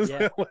 it's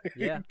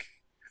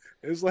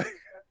like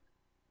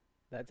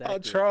That's how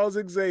accurate. Charles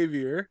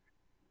Xavier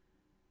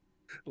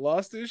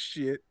lost his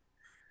shit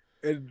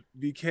and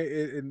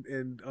became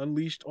and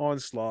unleashed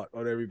onslaught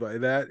on everybody.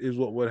 That is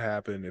what would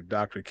happen if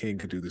Dr. King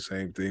could do the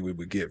same thing. We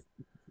would get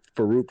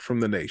Farouk from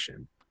the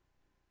Nation.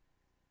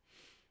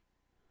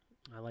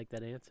 I like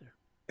that answer.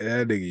 And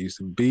that nigga used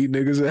to beat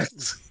niggas'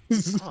 ass.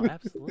 Oh,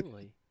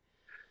 absolutely.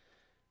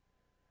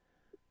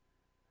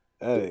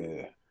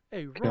 Hey,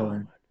 Hey,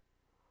 Ron.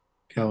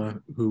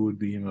 Kellen, who would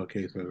be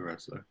MLK's favorite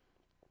wrestler?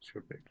 What's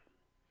your pick?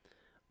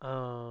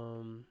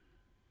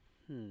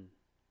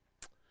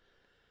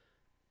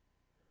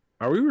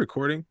 are we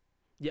recording?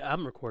 Yeah,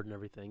 I'm recording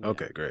everything. Yeah.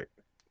 Okay, great.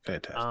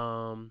 Fantastic.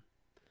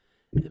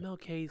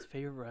 MLK's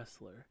favorite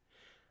wrestler.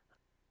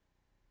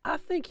 I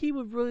think he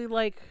would really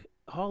like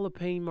Hall of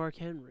Fame Mark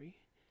Henry.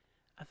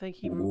 I think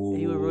he would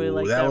really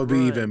like that. That would be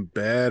run. even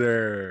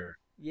better.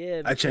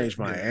 Yeah. I changed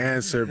my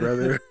answer,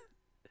 brother.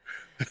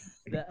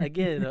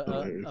 Again,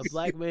 a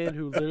black man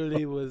who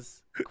literally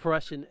was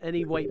crushing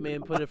any white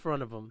man put in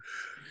front of him.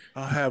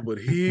 I'll have what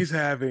he's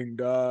having,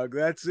 dog.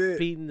 That's it.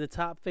 Beating the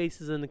top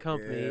faces in the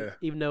company,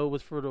 even though it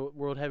was for the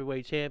World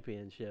Heavyweight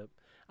Championship.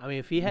 I mean,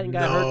 if he hadn't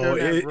got hurt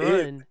during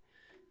that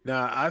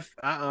run,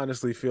 I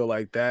honestly feel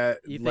like that.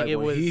 you think like it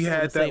when was he on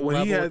had the same that when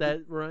he level had with that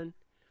run?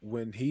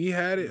 when he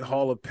had it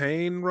Hall of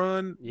Pain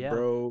run,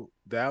 bro.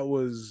 That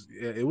was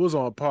it was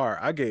on par.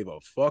 I gave a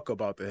fuck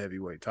about the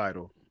heavyweight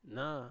title.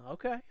 Nah,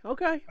 okay.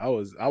 I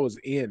was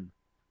in.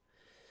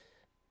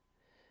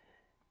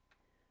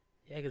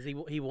 Yeah, because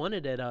he won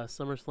it at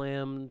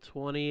SummerSlam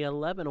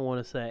 2011. I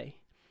want to say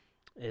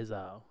is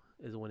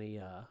when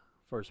he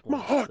first won.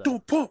 My heart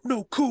don't pump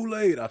no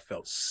Kool-Aid. I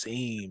felt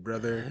seen,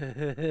 brother.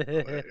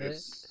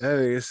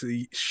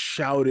 He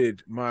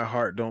shouted, "My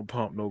heart don't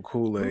pump no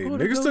Kool-Aid."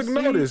 Niggas took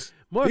notice.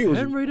 Mark He was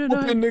Henry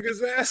tonight. whooping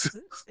niggas'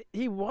 asses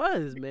He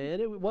was,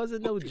 man. It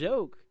wasn't no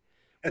joke.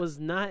 It was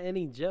not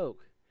any joke.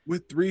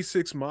 with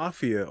 3-6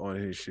 Mafia on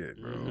his shit,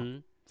 bro. Mm-hmm.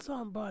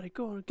 Somebody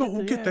gonna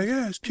Get their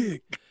ass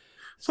kicked.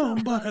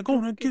 Somebody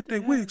gonna get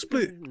their wig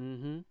split.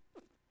 Mm-hmm.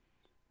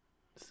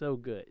 So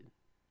good.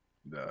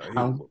 Nah, he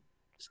How- whooped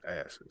his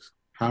asses.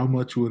 How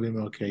much would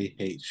MLK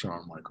hate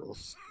Shawn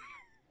Michaels?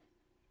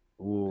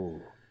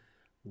 Ooh,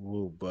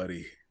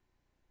 buddy.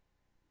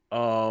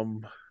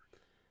 Well,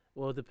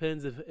 it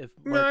depends if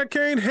I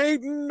can't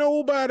hate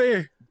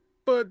nobody,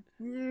 but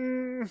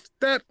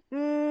motherfucker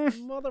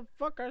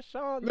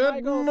Shawn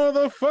that Michaels.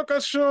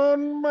 motherfucker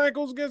Shawn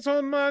Michaels gets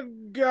on my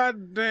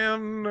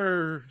goddamn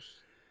nerves.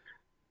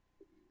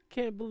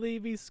 Can't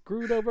believe he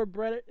screwed over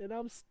Bret, and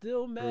I'm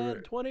still mad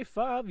Right.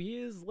 25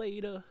 years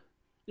later.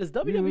 Is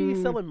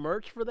WWE selling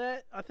merch for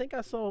that? I think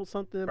I saw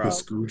something The about.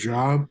 screw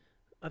job?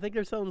 I think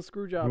they're selling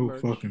screw job No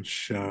merch. fucking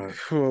shot.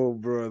 Oh,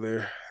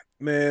 brother,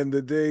 man,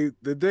 the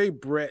day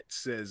Brett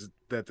says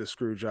that the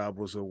screw job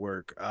was a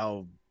work,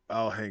 I'll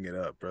hang it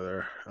up,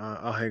 brother.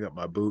 I'll hang up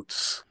my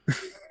boots.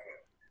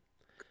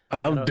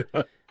 I'm Gotta-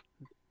 done.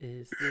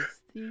 Is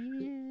this the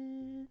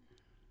end?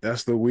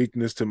 That's the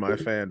weakness to my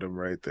fandom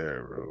right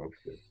there, bro.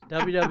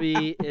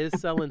 WWE is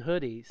selling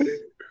hoodies.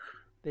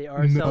 They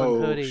are No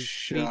selling hoodies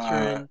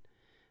shot.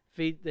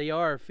 they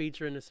are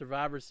featuring the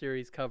Survivor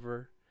Series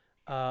cover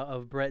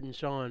of Bret and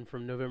Shawn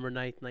from November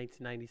 9th,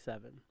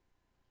 1997.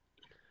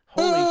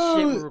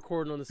 Holy shit, we're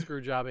recording on the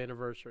Screwjob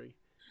anniversary.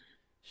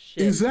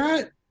 Shit. Is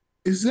that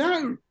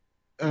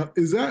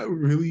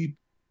really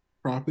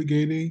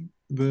propagating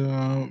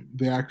the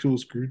actual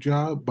screw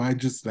job by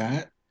just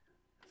that?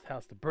 This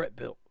house the Bret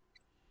built.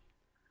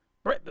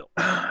 Bret built.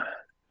 I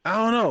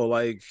don't know,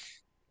 like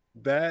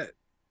that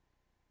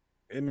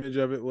image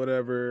of it,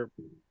 whatever.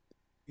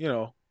 You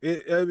know,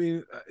 I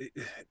mean,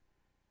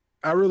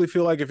 I really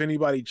feel like if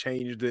anybody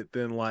changed it,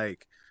 then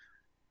like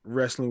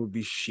wrestling would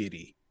be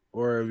shitty,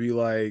 or it'd be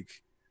like,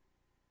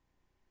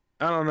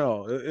 I don't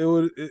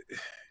know,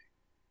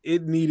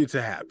 it needed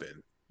to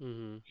happen.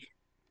 Mm-hmm.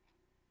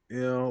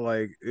 You know,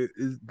 like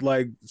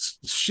like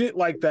shit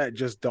like that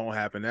just don't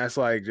happen. That's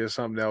like just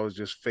something that was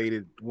just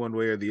fated one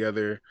way or the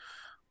other.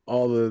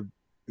 All the,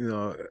 you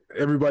know,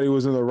 everybody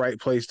was in the right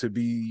place to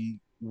be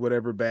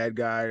whatever bad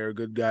guy or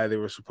good guy they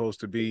were supposed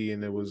to be,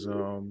 and it was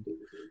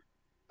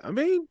I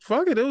mean,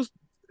 fuck it,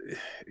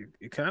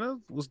 it kind of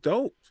was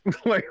dope.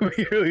 Like when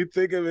you really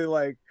think of it,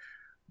 like,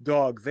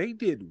 dog, they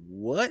did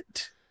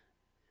what?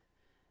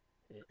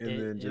 And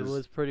then It just,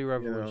 was pretty you know,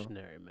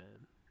 revolutionary,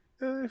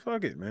 man.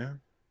 fuck it, man.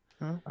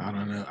 Huh? I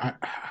don't know.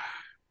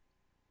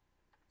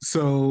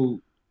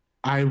 So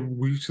I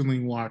recently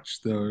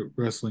watched the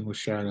Wrestling with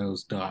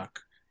Shadows doc,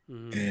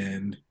 Mhm.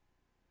 and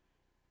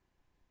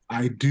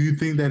I do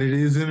think that it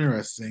is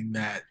interesting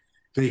that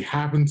they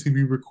happen to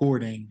be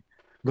recording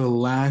the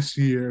last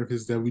year of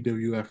his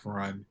WWF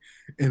run,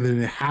 and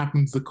then it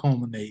happens to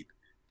culminate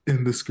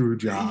in the screw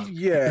job.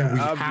 Yeah, and we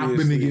happen to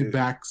obviously. get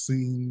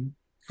vaccine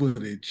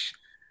footage.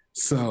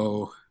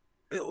 So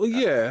Well,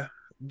 yeah,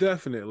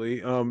 definitely.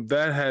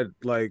 That had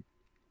like,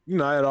 you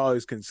know, I had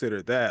always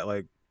considered that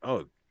like,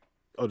 oh,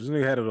 this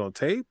nigga had it on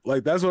tape.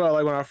 Like that's what I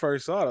like when I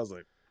first saw it. I was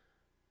like,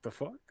 the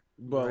fuck?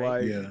 But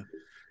Right. like,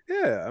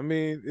 yeah, I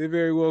mean, it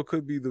very well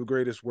could be the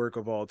greatest work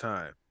of all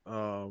time.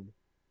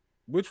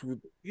 Which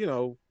would, you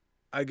know,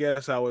 I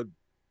guess I would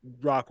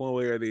rock one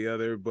way or the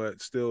other,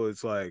 but still,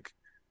 it's like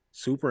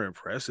super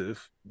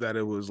impressive that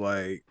it was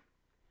like,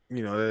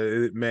 you know,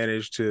 that it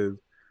managed to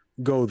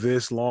go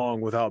this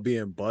long without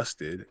being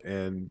busted,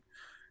 and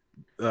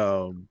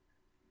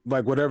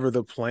like whatever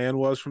the plan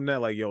was from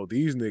that, like, yo,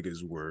 these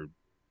niggas were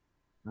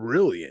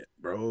brilliant,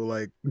 bro.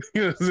 Like,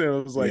 you know what I'm saying?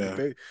 It was like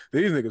Yeah.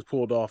 these niggas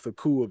pulled off the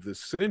coup of the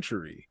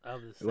century.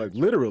 Of the Like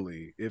century.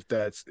 literally, if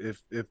that's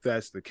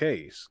the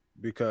case,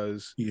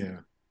 because yeah.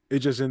 it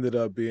just ended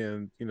up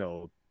being, you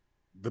know,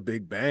 the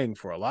big bang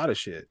for a lot of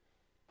shit.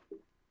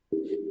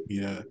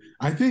 Yeah,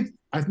 I think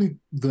I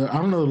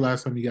don't know the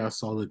last time you guys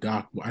saw the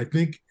doc, but I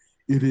think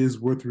it is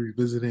worth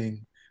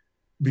revisiting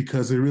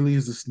because it really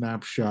is a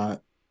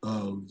snapshot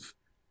of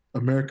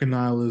American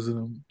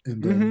nihilism in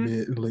the Mhm.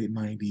 mid and late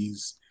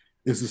 '90s.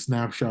 It's a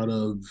snapshot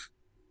of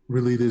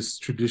really this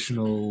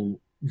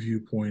traditional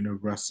viewpoint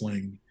of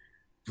wrestling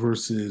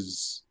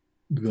versus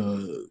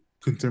the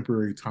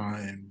contemporary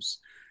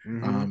times.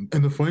 Mhm.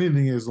 And the funny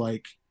thing is,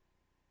 like,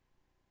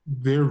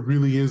 there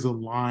really is a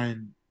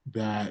line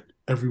that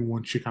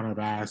everyone should kind of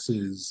ask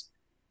is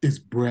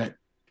Bret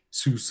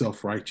too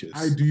self-righteous?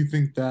 I do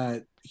think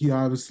that he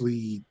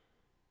obviously,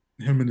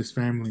 him and his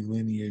family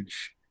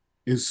lineage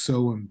is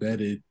so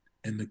embedded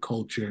in the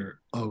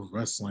culture of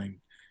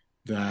wrestling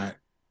that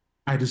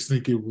I just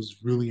think it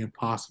was really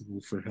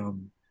impossible for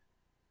him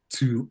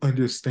to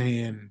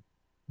understand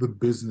the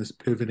business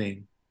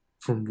pivoting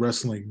from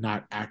wrestling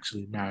not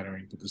actually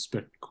mattering, but the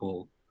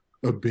spectacle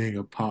of being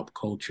a pop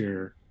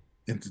culture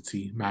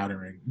entity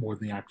mattering more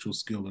than the actual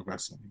skill of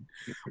wrestling.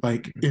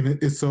 Like, and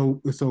it's so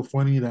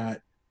funny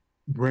that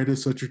Bret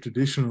is such a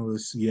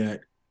traditionalist,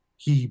 yet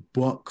he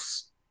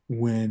bucks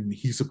when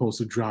he's supposed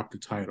to drop the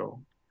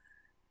title.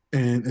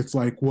 And it's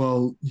like,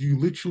 well, you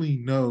literally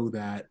know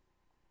that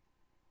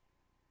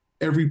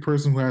every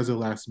person who has their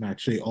last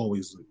match, they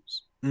always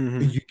lose.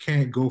 Mhm. And you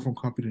can't go from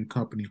company to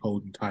company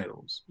holding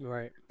titles.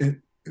 Right.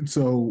 And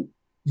so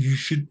you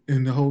should,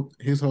 and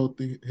his whole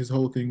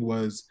thing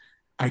was,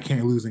 I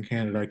can't lose in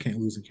Canada. I can't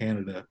lose in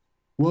Canada.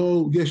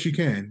 Well, yes, you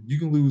can. You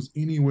can lose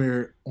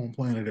anywhere on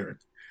planet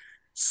Earth.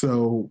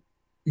 So,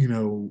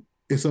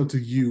 it's up to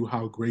you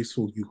how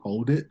graceful you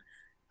hold it.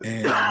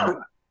 And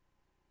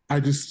I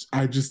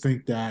just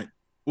think that.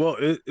 Well,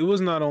 it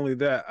was not only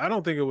that. I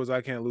don't think it was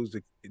I can't lose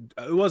it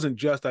wasn't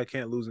just I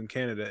can't lose in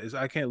Canada. It's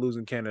I can't lose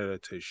in Canada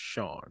to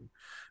Sean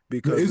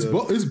because It's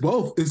both. It's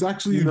both. It's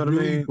actually You know what I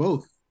really mean?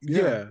 both.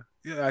 Yeah.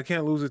 I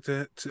can't lose it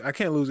I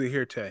can't lose it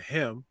here to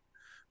him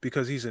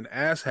because he's an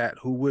asshat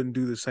who wouldn't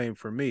do the same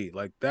for me.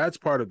 Like that's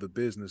part of the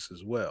business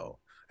as well,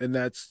 and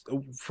that's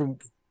from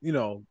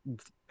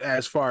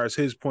as far as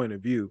his point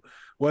of view.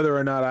 Whether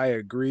or not I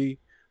agree,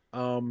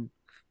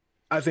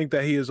 I think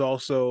that he is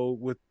also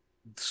with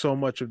so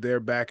much of their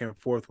back and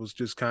forth was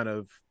just kind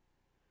of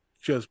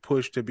just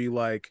pushed to be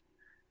like,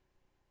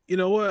 you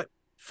know what?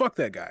 Fuck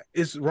that guy.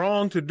 It's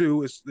wrong to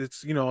do. It's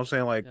what I'm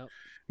saying, like Yep.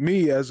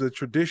 me as a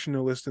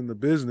traditionalist in the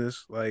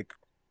business, like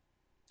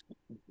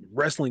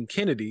wrestling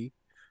Kennedy,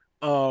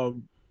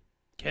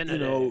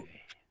 Kennedy.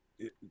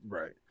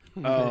 right.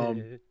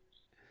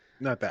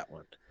 Not that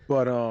one.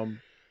 But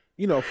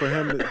for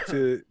him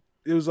to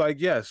it was like,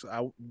 yes,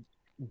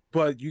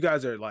 but you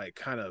guys are like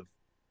kind of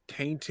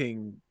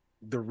tainting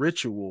the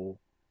ritual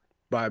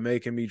by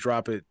making me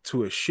drop it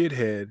to a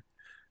shithead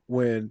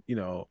when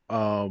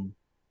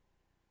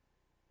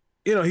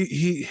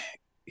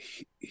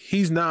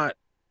he's not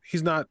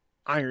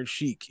Iron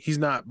Sheik, he's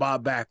not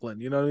Bob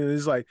Backlund,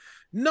 it's like,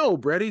 no,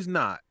 Brett, he's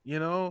not,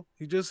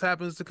 he just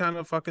happens to kind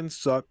of fucking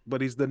suck,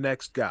 but he's the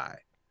next guy,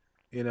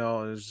 and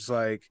it's just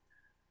like,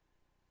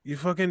 you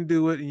fucking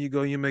do it and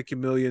you make your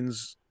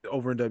millions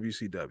over in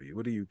WCW.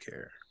 What do you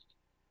care?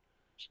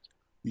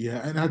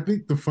 Yeah, and I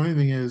think the funny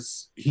thing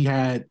is he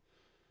had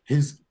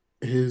his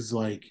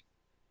like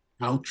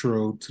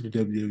outro to the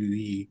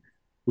WWE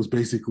was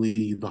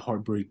basically the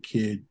Heartbreak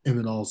Kid, and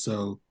then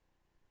also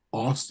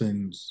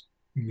Austin's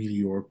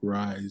meteoric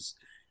rise.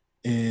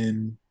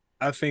 And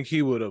I think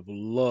he would have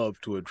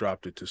loved to have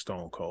dropped it to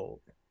Stone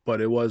Cold,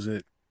 but it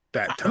wasn't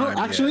that time.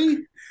 Actually,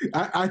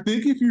 I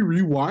think if you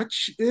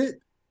rewatch it,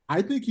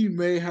 I think you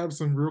may have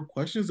some real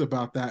questions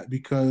about that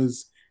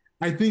because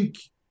I think,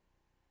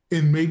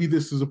 and maybe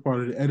this is a part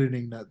of the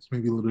editing that's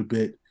maybe a little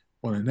bit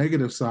on a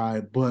negative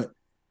side, but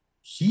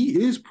he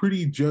is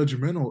pretty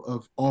judgmental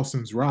of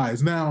Austin's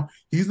rise. Now,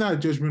 he's not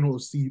judgmental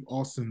of Steve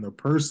Austin the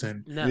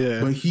person, No.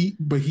 Yeah. but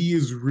he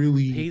is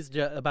really He's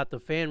about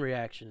the fan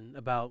reaction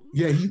about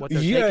yeah what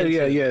they're yeah, taking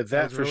yeah, to. yeah, It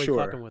that was for really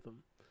sure. fucking with him.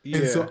 Yeah.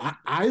 And so I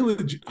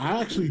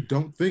actually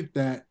don't think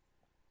that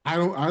I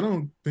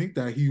don't think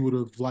that he would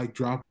have liked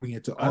dropping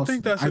it to Austin. I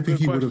think that's a I think good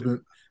he would have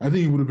question. been. I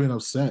think he would have been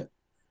upset.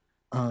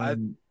 I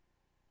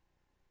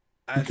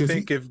because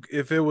think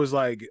if it was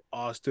like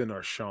Austin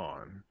or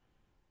Sean,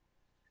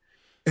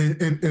 and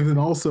then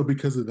also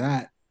because of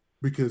that,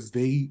 because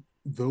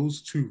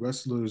those two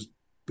wrestlers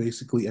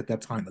basically at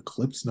that time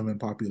eclipsed them in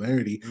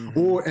popularity, Mhm.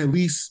 or at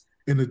least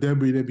in the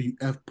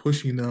WWF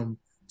pushing them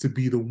to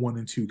be the 1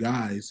 and 2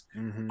 guys.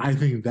 Mhm. I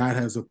think that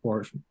has a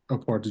part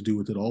to do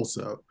with it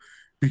also,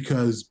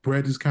 because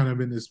Brett is kind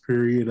of in this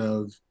period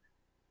of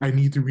I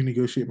need to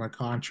renegotiate my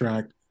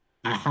contract.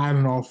 I had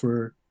an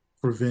offer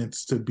for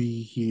Vince to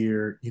be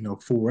here,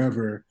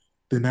 forever.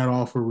 Then that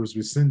offer was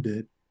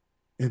rescinded.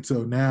 And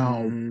so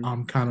now Mhm.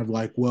 I'm kind of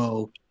like,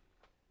 well,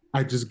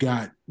 I just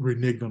got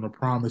reneged on a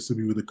promise to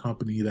be with a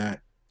company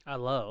that I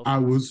love. I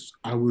was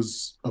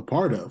a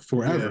part of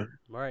forever.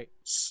 Right.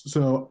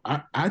 So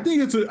I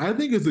think it's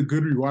a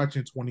good rewatch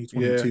in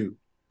 2022.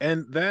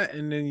 and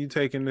then you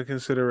take into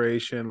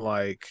consideration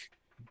like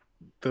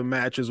the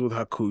matches with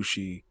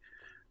Hakushi,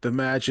 the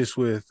matches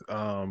with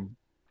Dr.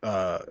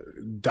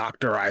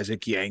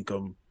 Isaac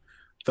Yankem,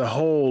 the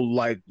whole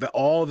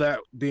all that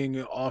being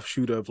an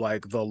offshoot of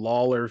like the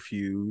Lawler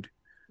feud,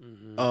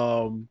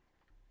 Mhm.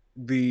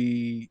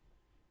 the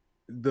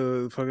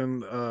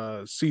fucking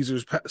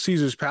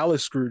Caesar's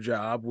Palace screw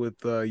job with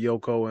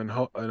Yoko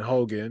and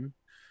Hogan.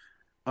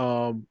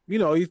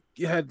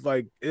 He had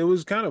like it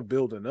was kind of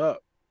building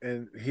up,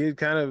 and he had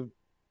kind of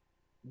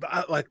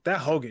like that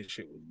Hogan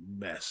shit was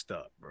messed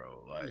up,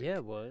 bro. Like Yeah,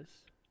 it was.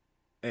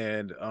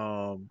 and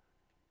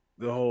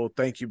the whole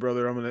thank you,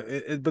 brother. I'm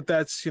gonna, but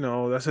that's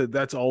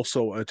that's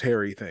also a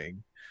Terry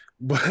thing,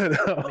 but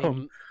I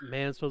mean,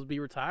 man's supposed to be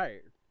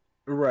retired.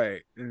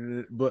 right.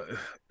 But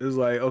it's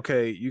like,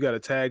 okay, you got a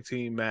tag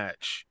team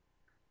match,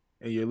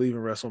 and you're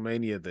leaving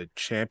WrestleMania the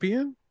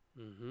champion.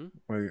 Mm-hmm.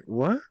 Wait,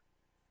 what?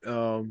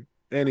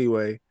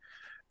 Anyway,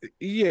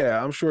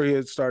 yeah, I'm sure he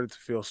had started to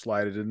feel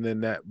slighted, and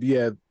then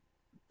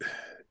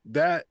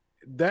that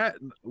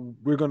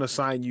we're gonna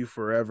sign you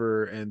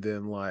forever, and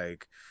then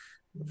like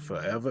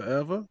forever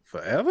ever.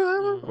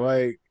 Mhm.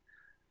 Like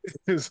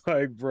it's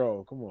like,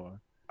 bro, come on.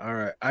 All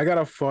right, I got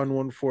a fun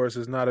one for us.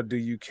 It's not a do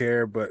you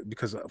care, but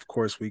because of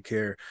course we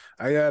care.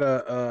 I got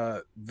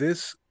a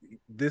this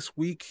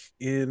week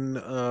in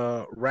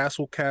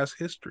Rasslecast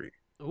history.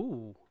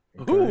 Ooh.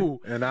 Okay? Ooh.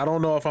 And I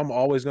don't know if I'm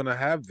always gonna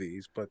have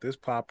these, but this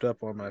popped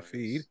up on my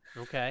feed.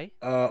 Okay.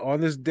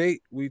 On this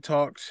date, we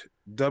talked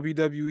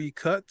WWE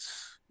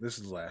cuts. This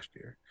is last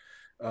year.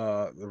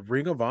 the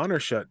Ring of Honor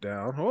shut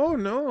down. Oh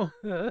no,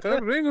 the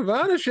Ring of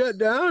Honor shut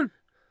down.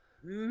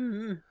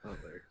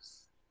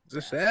 It's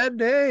a sad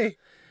day.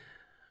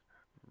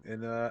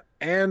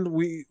 And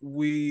we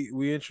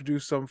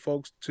introduced some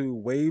folks to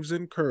Waves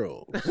and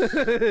Curls. Oh,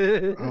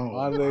 They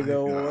my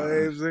go God.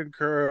 Waves and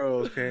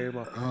Curls came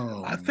up.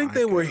 Oh, I think my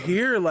they were God.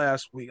 here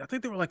last week. I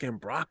think they were like in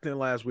Brockton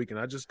last week, and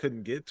I just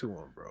couldn't get to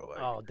them, bro. Like,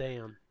 Oh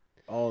damn.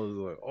 all is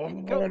like,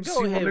 I'm Go going to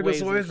see my ahead, niggas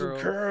Waves and Waves and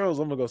Curls. Curls.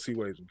 I'm gonna go see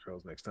Waves and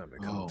Curls next time they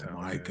come Oh to town.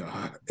 my man.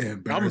 God. I'm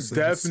Embarrassing.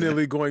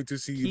 definitely going to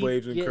see Keep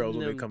Waves and getting Curls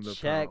when they them come to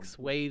checks,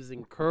 town. Waves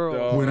and Curls.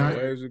 Dog, When I-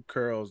 Waves and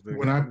Curls.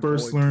 When I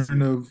first learned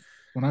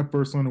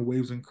of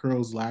Waves and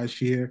Curls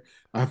last year,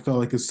 I felt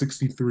like a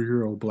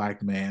 63-year-old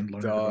black man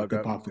learning about Dog,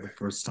 hip hop for the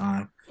first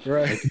time.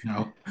 right. Like, you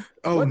know,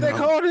 oh What no, they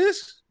call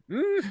this?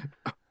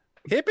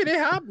 Hippity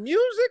hop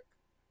music?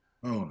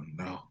 oh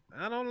no.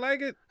 I don't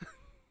like it.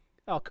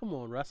 Oh come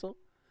on, Russell.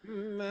 I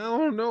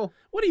don't know.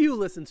 What do you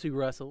listen to,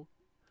 Russell?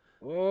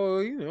 Oh,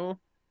 you know,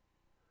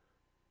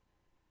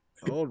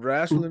 old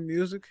wrestling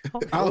music,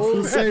 I was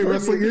gonna say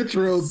wrestling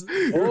intros.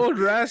 old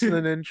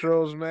wrestling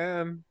intros,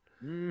 man.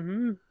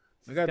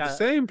 I got the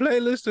same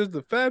playlist as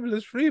the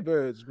Fabulous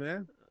Freebirds,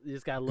 man. You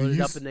just got loaded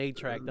you up in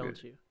 8-track,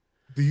 don't you?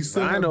 Do you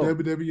still have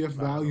Vinyl. WWF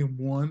Volume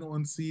 1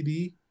 on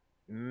CD?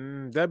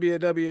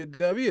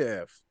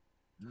 WWF.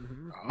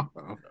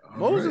 All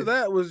Most right. of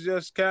that was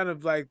just kind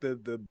of like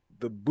the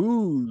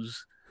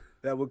boos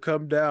that would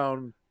come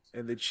down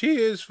and the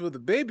cheers for the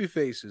baby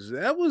faces.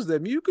 That was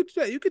them. You could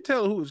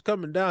tell who was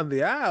coming down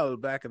the aisle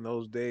back in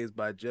those days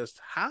by just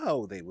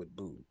how they would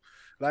boo.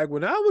 Like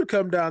when I would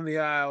come down the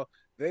aisle,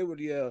 they would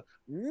yell,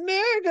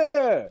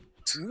 "Nigger,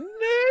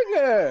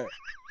 nigger,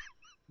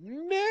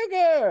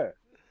 nigger,"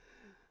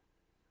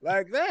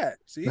 like that.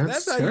 See,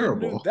 That's how you knew.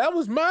 terrible. That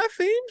was my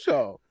theme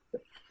song.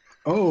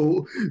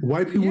 Oh,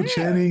 white people Yeah.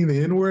 chanting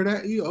the N-word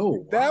at you? Oh,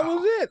 wow. That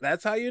was it.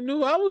 That's how you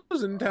knew I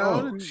was in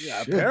town. Oh, and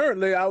shit.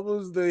 apparently, I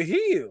was the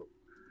heel.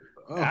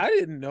 Oh, I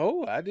didn't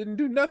know. I didn't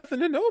do nothing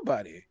to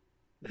nobody.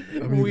 I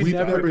mean, We we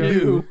never never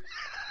knew.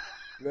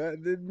 knew. I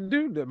didn't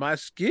do that. My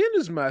skin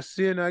is my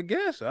sin, I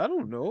guess. I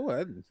don't know.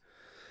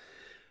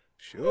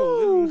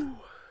 Sure.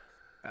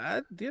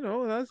 I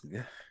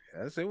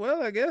said,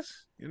 well, I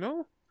guess,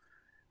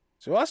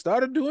 So I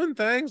started doing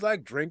things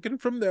like drinking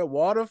from their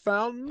water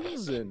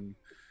fountains and,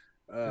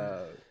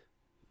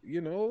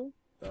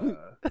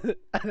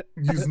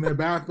 Using their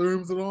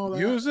bathrooms and all that.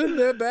 using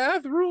their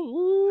bathroom.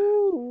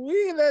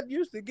 Ooh, that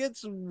used to get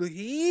some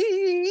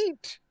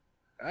heat.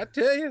 I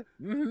tell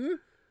you.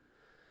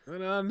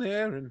 Went on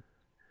there and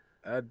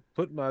I'd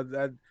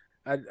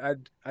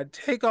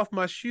take off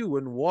my shoe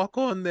and walk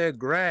on their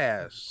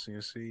grass.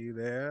 You see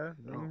there?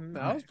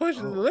 I was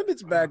pushing the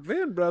limits back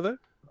then, brother.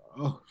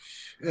 Oh,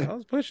 shit. I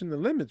was pushing the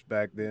limits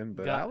back then,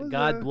 but I was.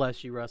 God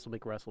bless you, Russell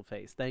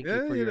McRussellface. Thank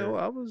you for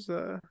I was.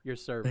 your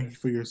service. Thank you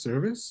for your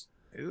service.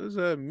 It was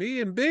me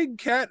and Big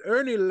Cat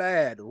Ernie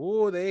Ladd.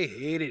 Oh, they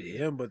hated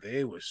him, but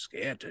they were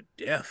scared to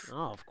death.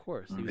 Oh, of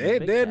course. He was a They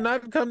big did cat.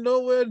 not come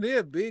nowhere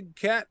near Big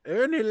Cat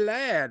Ernie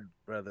Ladd,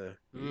 brother.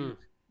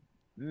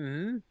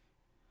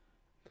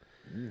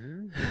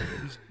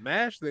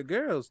 Smash the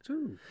girls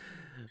too.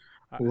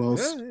 Well,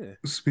 Yeah.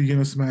 speaking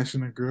of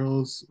smashing the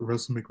girls,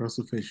 Russell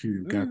McRussellface,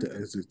 you got the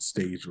exit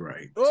stage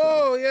right. So,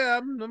 Oh yeah,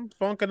 I'm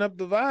funking up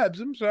the vibes.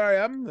 I'm sorry.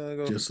 I'm gonna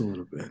go just a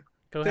little bit.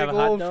 Go take have a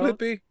hot old dog.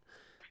 Flippy.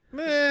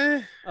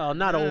 Man, Oh,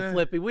 not old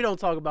Flippy. We don't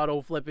talk about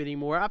old Flippy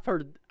anymore.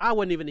 I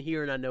wasn't even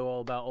here and I know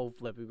all about old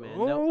Flippy, man.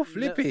 Old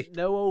Flippy.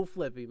 No old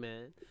Flippy,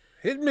 man.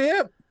 hit me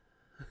up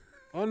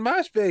on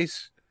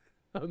MySpace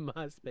On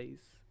MySpace.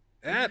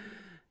 at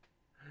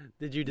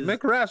Did you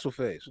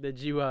McRassleface. Did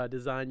you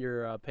design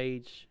your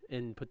page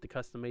and put the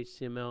custom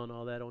HTML and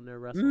all that on there,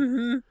 Russell?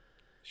 Mm-hmm.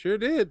 Sure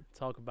did.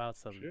 Talk about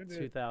some Sure did.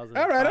 2000.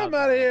 All right, I'm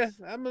out of here.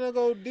 I'm gonna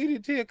go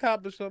DDT a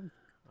cop or something.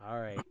 All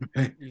right,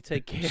 Hey, you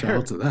take care. shout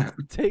out to that.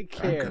 Take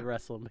care, Okay.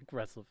 Russell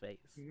McRussellface.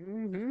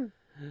 Mm-hmm.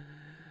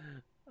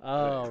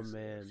 Oh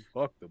man.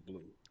 Fuck the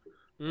blue.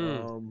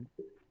 Mm.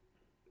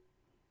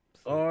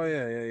 Oh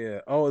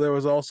yeah. Oh, there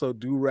was also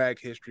Do-Rag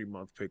History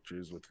Month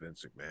pictures with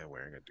Vince McMahon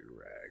wearing a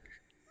do-rag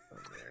on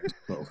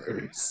there,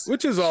 Hilarious.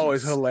 which is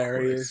always Jesus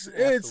hilarious. Christ.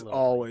 It's Absolutely.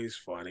 always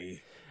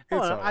funny. Oh,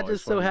 It's I always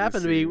just so funny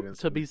happen to see be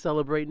Vince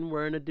celebrating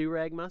wearing a do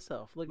rag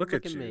myself. Look Look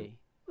at at you. me.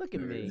 Look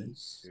at me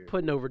Hilarious. Yeah.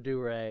 putting over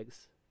do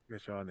rags.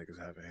 Get y'all niggas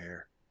having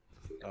hair.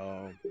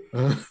 Uh,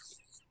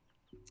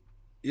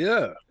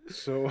 Yeah.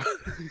 So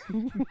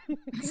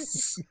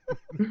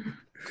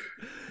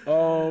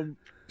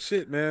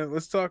shit, man.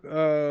 Let's talk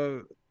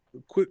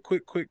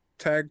quick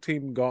tag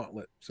team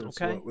gauntlet.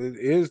 Since Okay. it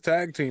is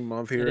tag team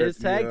month here. It is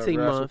at tag the, team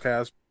month.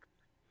 WrestleCast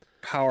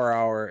Power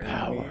Hour.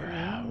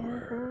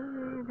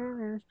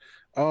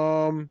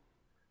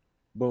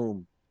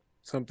 Boom.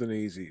 Something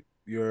easy.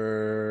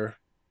 Your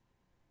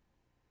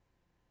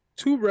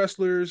two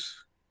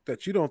wrestlers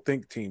that you don't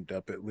think teamed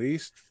up, at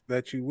least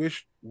that you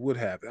wish would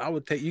have.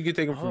 You could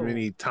take them from Oh.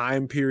 any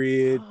time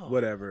period, Oh.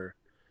 whatever.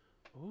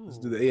 Let's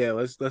do that. Ooh. Yeah,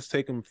 let's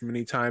take them from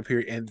any time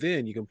period, and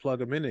then you can plug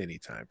them into any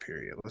time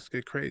period. Let's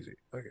get crazy.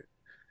 Okay.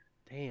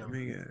 Damn. I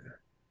mean,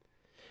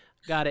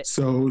 Got it.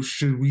 So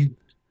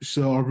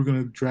are we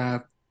gonna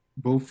draft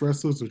both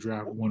wrestlers or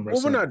draft one well,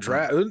 wrestler? we're not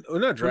drafting. We're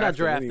not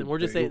drafting. We're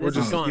just saying We're this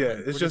is just gauntlet. yeah.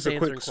 We're It's just a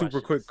answering quick,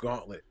 super quick questions.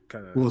 gauntlet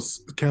kind of. Well,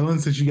 Kellen,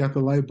 since you got the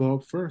light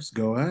bulb first,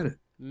 go at it.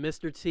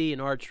 Mr. T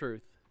and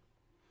R-Truth.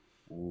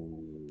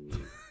 Ooh,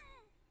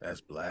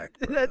 that's black.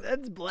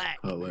 That's black.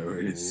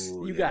 Hilarious.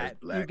 Ooh, You yeah,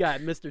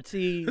 got Mr.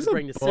 T. It's to a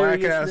bring the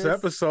black ass seriousness.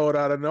 episode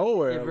out of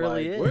nowhere. It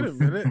really like, is. Wait a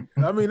minute.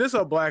 I mean, it's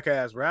a black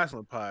ass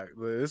wrestling pod.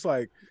 It's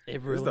like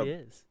It really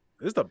is.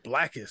 it's the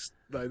blackest.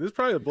 Like this is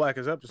probably the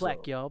blackest episode.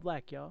 Black y'all.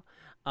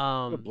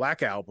 The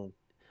Black Album.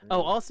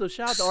 Oh, also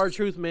shout out to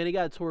R-Truth, man. He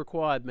got a tour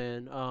quad,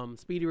 man.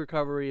 Speedy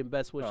recovery and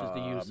best wishes to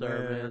you, Aw,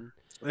 sir, man.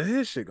 man.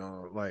 His shit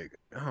gonna like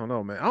I don't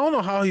know, man. I don't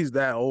know how he's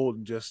that old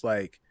and just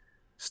like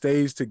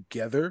stays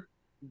together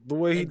the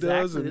way he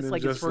does. And It's then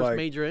like his just first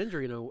major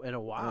injury in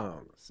a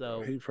while.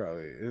 So he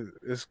probably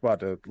it's about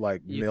to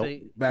like You melt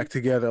think- back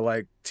together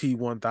like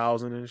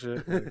T1000 and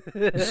shit.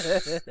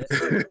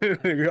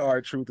 Like,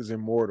 R-Truth is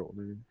immortal,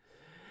 man.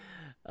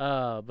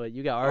 but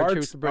you got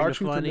R-Truth to bring the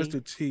R-Truth and funny.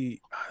 Mr.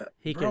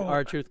 T. Bro.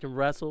 R-Truth can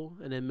wrestle,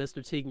 and then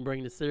Mr. T can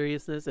bring the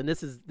seriousness. And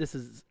this is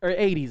or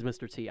 80s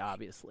Mr. T,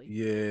 obviously.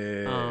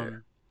 Yeah.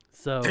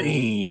 So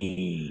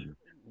Dang.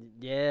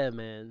 yeah,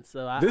 man.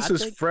 So I This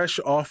is think, fresh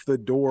off the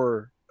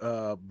door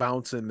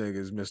bouncing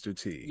niggas, Mr.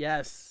 T.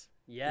 yes.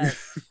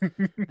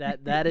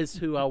 that is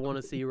who I want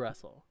to see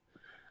wrestle.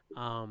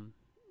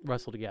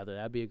 Wrestle together.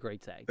 That'd be a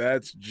great tag.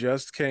 That's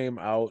just came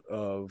out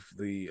of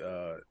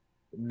the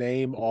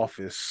name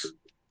office,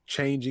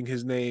 changing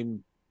his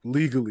name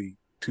legally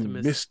to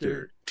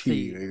Mr.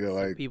 T. They go So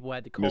like people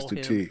had to call Mr.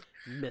 him T.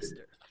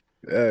 Mr.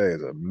 That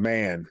is a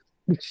man.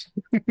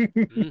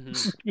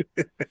 Mhm.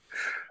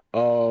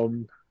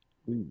 Um,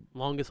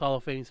 Longest Hall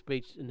of Fame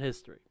speech in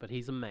history, but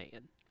he's a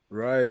man.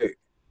 right.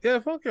 Yeah,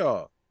 fuck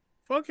y'all.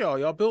 Fuck y'all.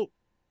 Y'all built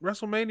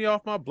WrestleMania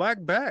off my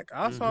black back.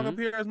 I'll talk up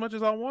here as much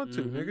as I want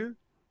to, Mhm. nigga.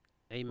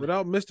 Amen.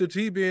 Without Mr.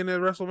 T being at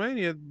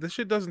WrestleMania, this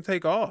shit doesn't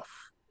take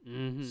off.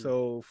 Mhm.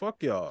 So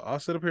fuck y'all. I'll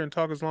sit up here and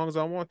talk as long as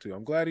I want to.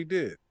 I'm glad he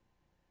did.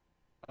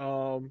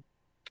 Let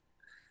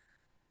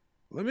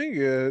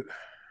me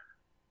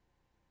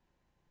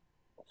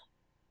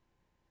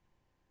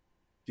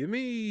give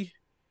me.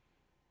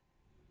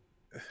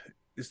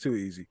 It's too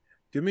easy.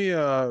 Give me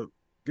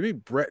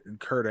Brett and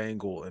Kurt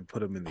Angle and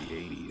put them in the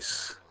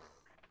 80s.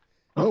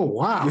 Oh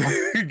wow.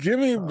 Give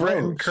me Brett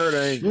and Kurt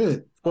Angle.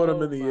 Shit. Put them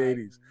Oh in the my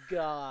 80s.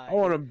 God. I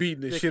want them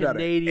beating the shit out of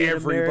Canadian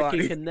everybody.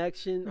 American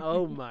connection.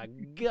 Oh my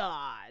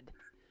God.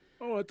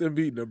 I want them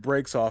beating the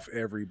brakes off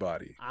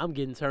everybody. I'm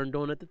getting turned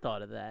on at the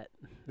thought of that.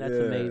 That's Yeah,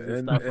 amazing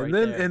and, stuff and right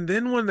then, there. And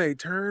then when they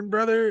turn,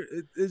 brother,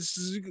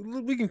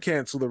 we can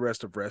cancel the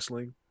rest of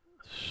wrestling.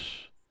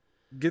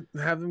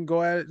 Have them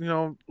go at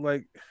it,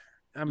 like,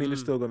 I mean, it's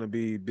still going to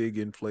be big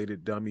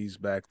inflated dummies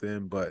back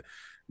then, but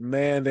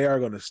man, they are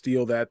going to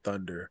steal that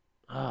thunder.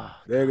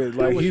 Ah, They're gonna,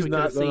 I like wish he's we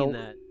not could've seen going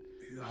that.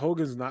 to.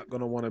 Hogan's not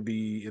going to want to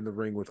be in the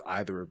ring with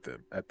either of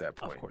them at that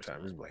point in course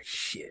time. not. He's like,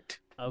 shit.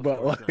 Of But,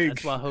 course not.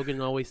 That's like- why Hogan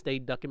always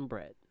stayed ducking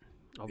Brett.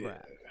 All Yeah.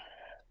 right.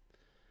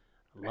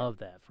 I love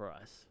that for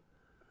us.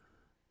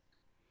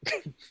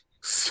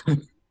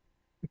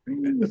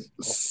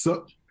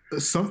 So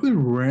something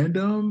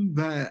random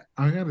that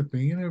I got to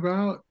thinking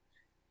about.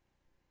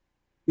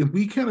 If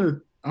we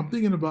I'm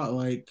thinking about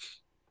like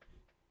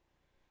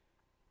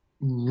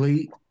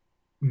late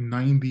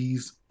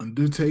 '90s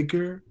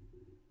Undertaker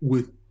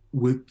with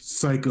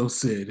Psycho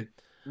Sid.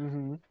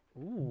 Mm-hmm.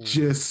 Ooh.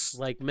 Just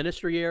Like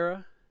Ministry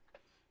era.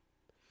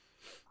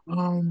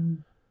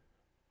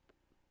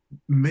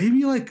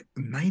 maybe like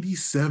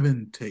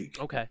 '97 take.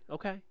 Okay.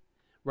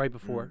 Right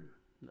before.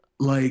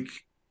 Like,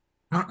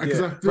 'cause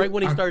Yeah. I feel, Right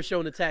when he started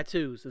showing the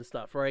tattoos and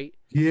stuff, right?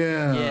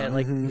 Yeah, Yeah,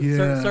 like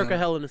yeah. circa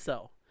Hell in a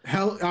Cell.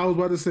 Hell. I was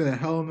about to say that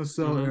Hell in a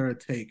Cell Mhm. era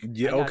take.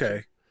 Yeah, I got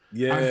okay.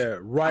 Yeah,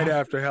 right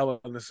after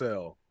Hell in the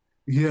Cell.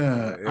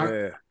 Yeah,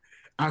 Yeah.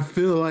 I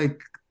feel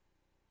like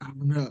I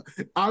don't know.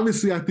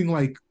 Obviously, I think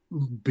like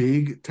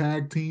big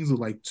tag teams with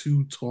like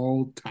two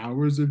tall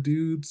towers of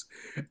dudes.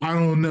 I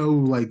don't know,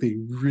 like they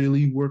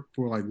really work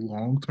for like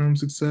long-term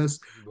success,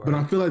 but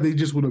I feel like they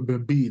just would have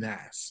been beating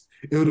ass.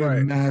 It would have Right.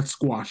 been mad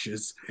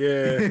squashes.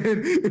 Yeah.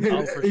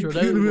 Oh, for sure.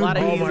 There's a lot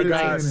of Oh easy my God!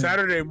 nights.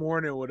 Saturday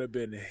morning would have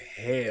been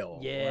hell.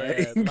 Yeah,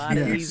 right? a lot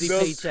of Yes. easy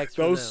those paychecks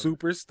for those them.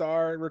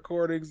 superstar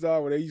recordings are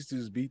where they used to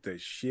just beat the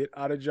shit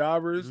out of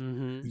jobbers.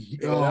 Mhm.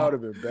 Yeah, that would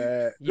have been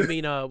bad. You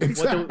mean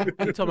Exactly.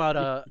 you talking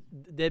about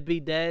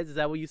deadbeat dads? Is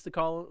that what we used to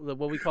call them?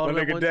 What we call My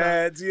them at nigga one time?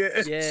 dads,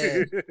 yeah.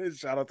 Yeah.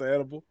 Shout out to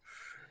Edible.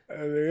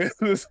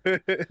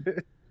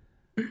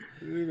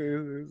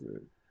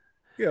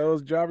 Yeah,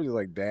 those jobbers are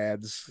like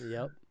dads.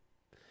 Yep.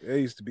 They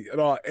used to be,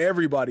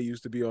 everybody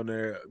used to be on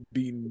there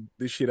beating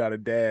the shit out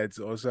of dads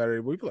on Saturday.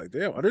 We'd be like,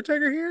 damn,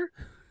 Undertaker here?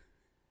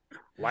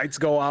 Lights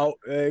go out,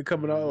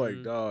 coming out like,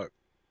 Mhm. dog.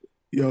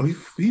 Yo, he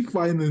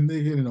fighting the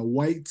nigga in a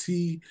white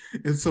tee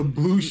and some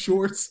blue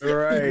shorts,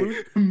 Right.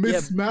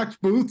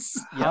 mismatched boots.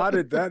 How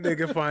did that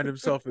nigga find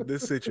himself in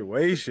this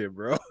situation,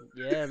 bro?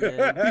 Yeah,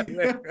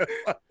 man.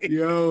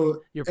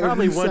 Yo, You're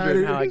probably every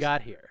wondering how I Saturday-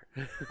 got here.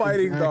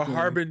 Fighting the Exactly.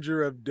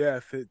 harbinger of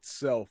death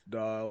itself,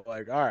 dog.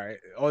 Like, all right,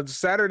 on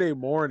Saturday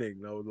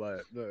morning, though,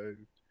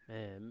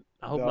 Man,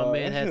 I hope my Dog,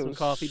 man that had shit some was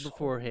coffee so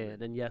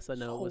beforehand. And yes, I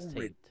know it was so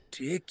taped.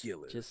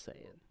 ridiculous. Just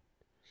saying.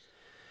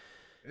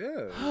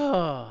 Yeah.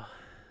 Oh,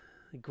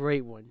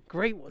 great one.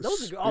 Great one.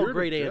 Those are all Spirit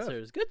great of death.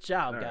 answers. Good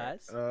job, All right.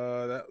 guys.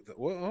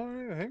 Well, all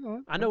right, hang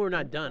on. I know we're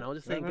not done. I was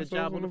just saying good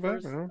job on the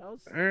first. All That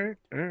was, right,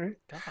 all right.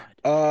 God.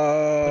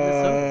 Putting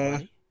us over, Uh,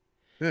 buddy.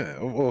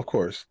 yeah, well, of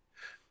course.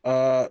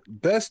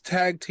 Best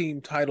tag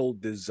team title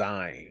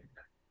design.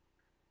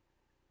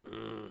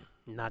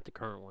 Not the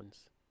current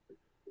ones.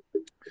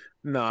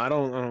 No, I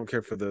don't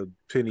care for the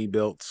penny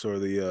belts or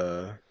Hold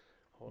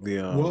the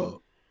on.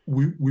 Well,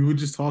 we were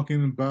just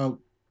talking about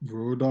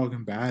Road Dogg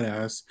and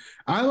Badass.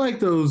 I like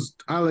those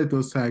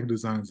tag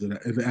designs in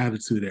the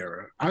Attitude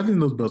Era. I think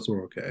those belts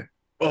were okay.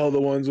 oh,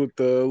 the ones with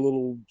the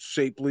little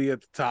shapely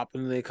at the top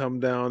and they come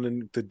down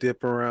and the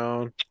dip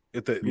around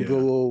at the Yeah.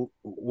 little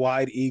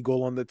wide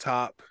eagle on the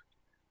top.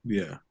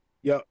 Yeah.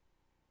 Yep.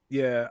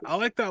 Yeah, I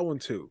like that one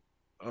too.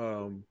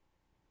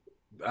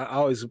 I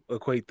always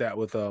equate that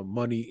with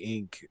Money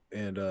Inc.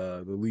 and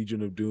the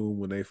Legion of Doom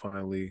when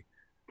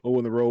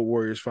the Road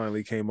Warriors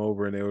finally came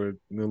over and they were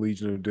in the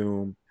Legion of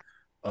Doom.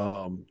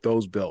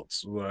 Those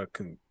belts, the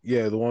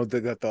one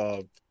that got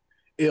the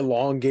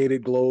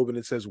elongated globe and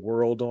it says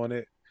world on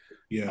it.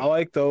 Yeah. I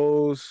like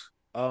those.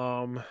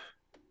 I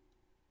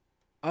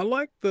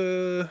like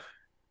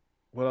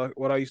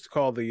what I used to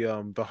call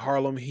the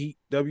Harlem Heat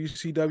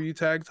WCW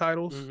tag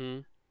titles. Mm-hmm.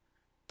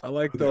 I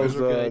like Those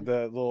those are good.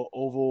 the little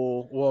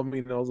oval,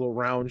 those little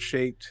round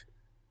shaped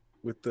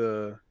with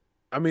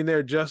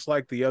they're just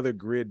like the other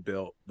grid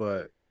belt,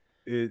 but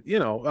I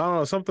don't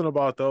know, something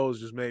about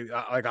those just made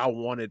I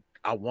wanted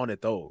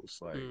those.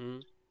 Like, Mm-hmm.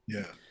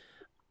 Yeah.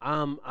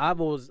 I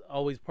was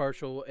always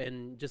partial,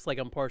 and just like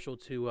I'm partial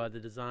to the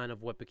design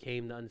of what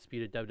became the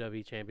Undisputed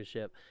WWE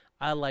Championship,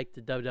 I like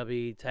the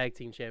WWE Tag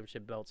Team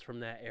Championship belts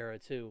from that era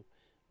too,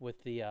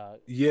 with the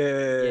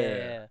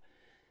yeah.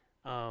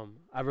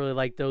 I really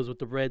like those with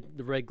the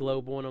red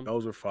globe on them.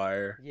 Those are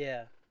fire.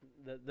 Yeah,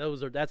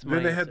 that's my.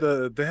 Then they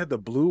answer. had the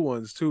blue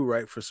ones too,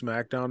 right, for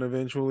SmackDown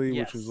eventually,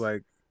 which was Yes.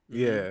 like, Mhm.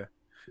 yeah,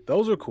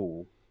 those are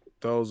cool.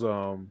 Those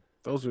are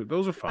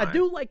fine. I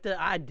do like the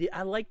idea.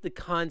 I like the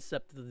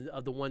concept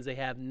of the ones they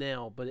have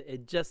now, but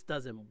it just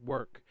doesn't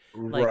work.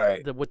 Like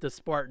right. with the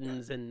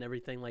Spartans and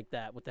everything like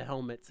that, with the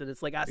helmets, and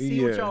it's like I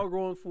see what Yeah. y'all are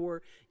going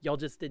for. Y'all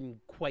just didn't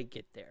quite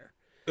get there.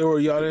 Or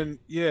y'all didn't.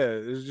 Yeah,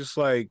 it's just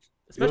like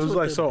Especially it was with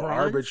like the so bronze.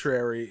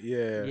 arbitrary.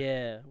 Yeah.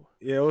 Yeah.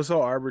 Yeah, it was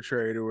so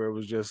arbitrary to where it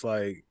was just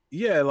like,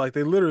 like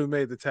they literally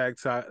made the tag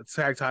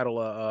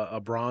title a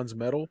bronze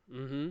medal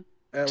Mm-hmm.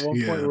 at one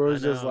Yeah. point where it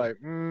was I just know. like,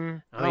 I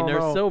mean, don't they're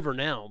know. silver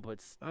now, but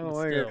I don't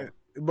like still. it.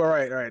 But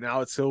right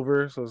now it's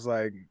silver, so it's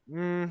like, I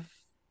don't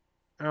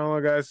know,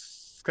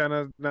 guys. It's kind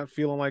of not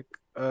feeling like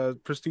a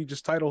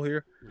prestigious title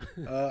here.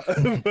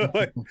 But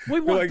like, We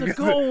want like- the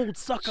gold,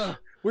 sucker.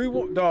 we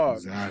want dog.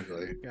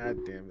 Exactly. God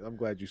damn it! I'm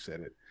glad you said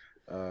it.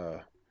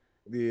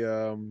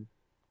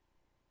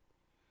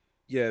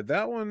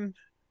 That one.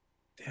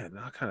 Yeah,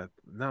 now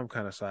I'm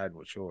kind of siding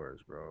with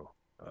yours, bro.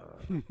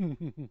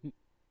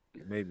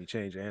 It made me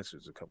change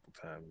answers a couple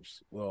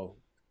times. Well,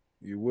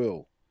 you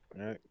will,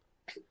 right?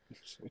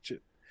 Switch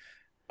it.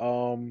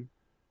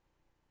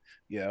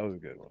 Yeah, that was a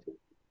good one.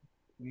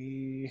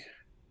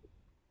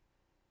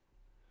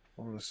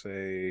 I want to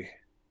say,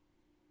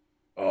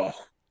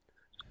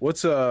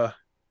 what's I'm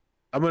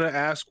gonna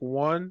ask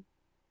one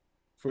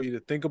for you to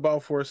think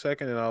about for a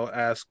second, and I'll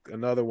ask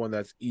another one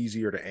that's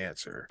easier to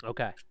answer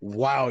Okay,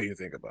 while you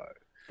think about it.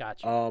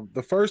 gotcha.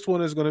 The first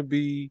one is gonna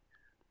be,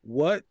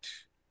 what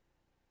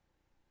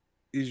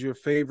is your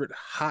favorite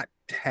hot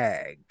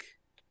tag?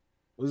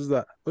 What is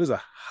the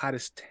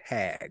hottest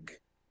tag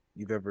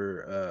you've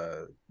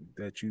ever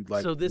that you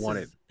like So this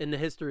wanted is in the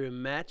history of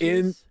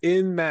matches.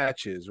 in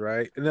matches,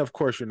 right? And of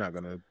course you're not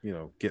gonna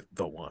get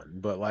the one,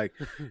 but like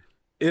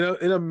in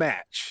a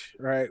match,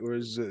 right? Where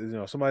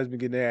somebody's been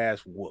getting their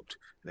ass whooped,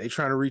 they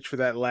trying to reach for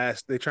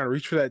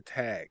that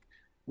tag.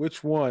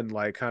 Which one,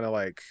 like, kind of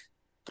like,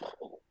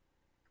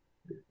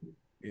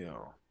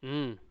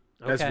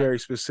 that's Okay. very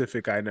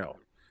specific, I know.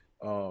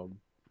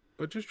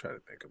 But just try to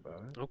think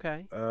about it.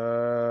 Okay.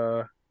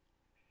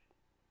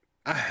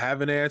 I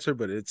have an answer,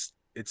 but it's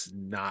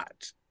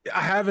not.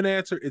 I have an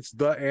answer. It's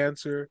the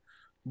answer,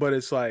 but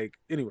it's like,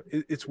 anyway,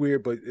 it's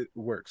weird, but it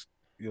works.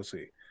 You'll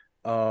see.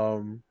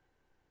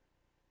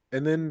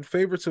 And then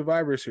favorite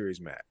Survivor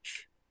Series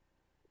match.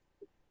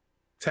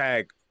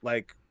 Tag,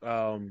 like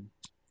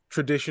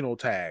traditional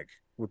tag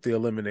with the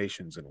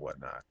eliminations and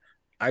whatnot.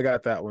 I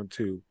got that one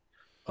too.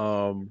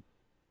 So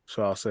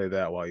I'll say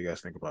that while you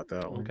guys think about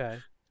that one. Okay.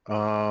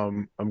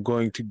 I'm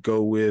going to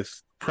go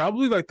with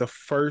probably like the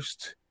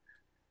first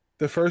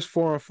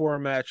 4-on-4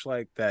 match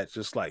like that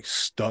just like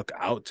stuck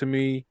out to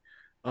me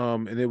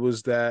And it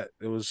was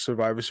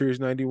Survivor Series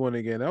 91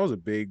 again. That was a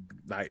big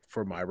night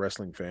for my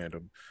wrestling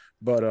fandom.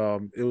 But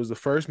it was the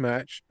first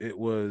match. It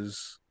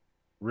was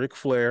Ric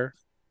Flair,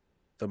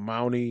 the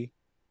Mountie,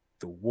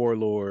 the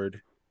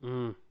Warlord,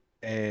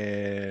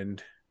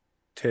 and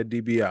Ted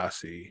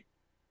DiBiase.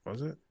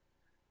 Was it?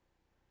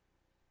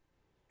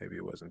 Maybe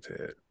it wasn't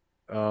Ted.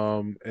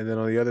 And then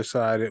on the other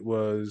side, it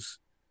was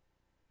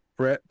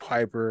Brett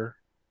Piper.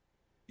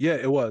 Yeah,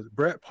 it was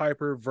Brett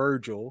Piper,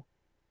 Virgil,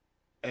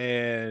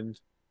 and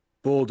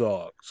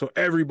Bulldog. So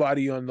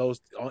everybody on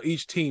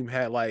each team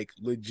had like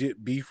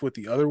legit beef with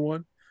the other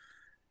one.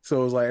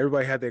 So it was like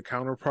everybody had their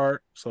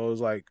counterpart. So it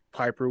was like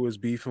Piper was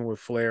beefing with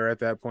Flair at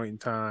that point in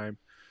time.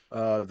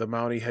 The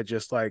Mountie had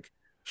just like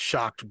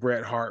shocked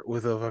Bret Hart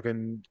with a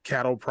fucking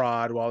cattle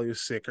prod while he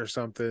was sick or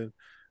something.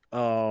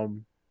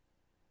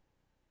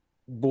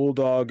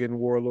 Bulldog and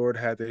Warlord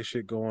had their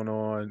shit going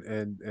on,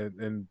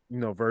 and you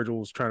know,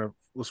 Virgil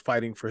was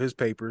fighting for his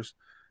papers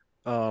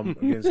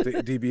against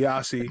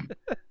DiBiase.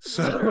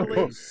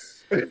 So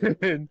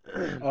and,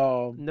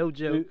 no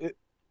joke.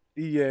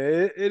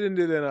 It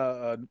ended in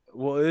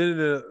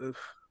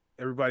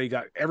everybody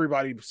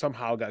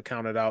somehow got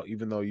counted out,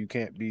 even though you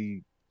can't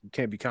be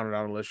counted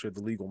out unless you're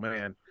the legal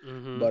man.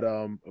 But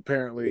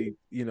apparently,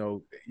 you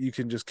know, you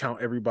can just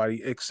count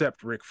everybody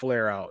except Ric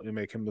Flair out and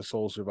make him the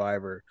sole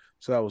survivor.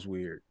 So that was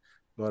weird.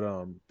 But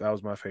that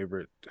was my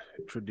favorite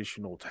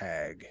traditional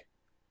tag.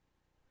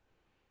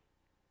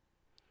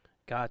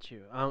 Got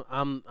you.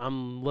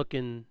 I'm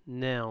looking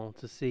now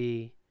to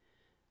see,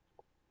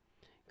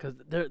 because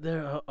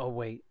they're oh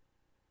wait,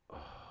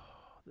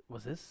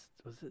 was that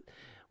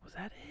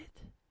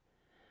it?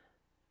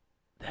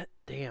 That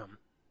damn,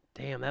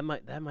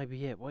 that might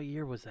be it. What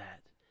year was that?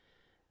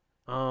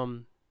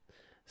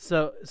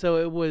 So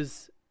it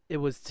was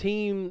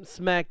Team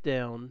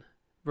SmackDown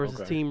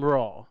versus Team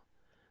Raw.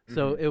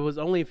 So it was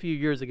only a few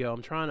years ago.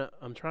 I'm trying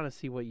to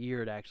see what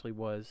year it actually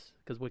was,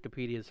 because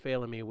Wikipedia is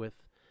failing me with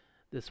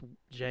this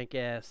jank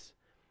ass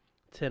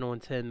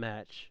 10-on-10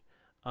 match.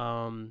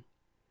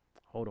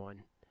 Hold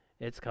on,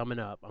 it's coming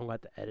up. I'm going to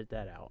have to edit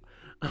that out.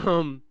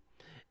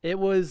 It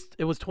was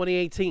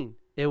 2018.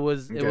 It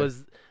was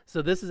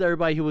so this is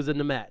everybody who was in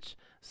the match.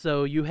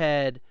 So you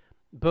had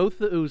both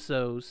the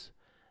Usos,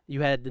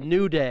 you had the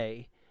New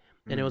Day,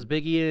 and it was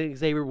Big E and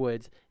Xavier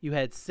Woods. You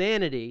had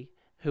Sanity,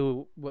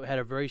 who had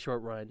a very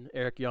short run,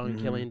 Eric Young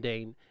and Killian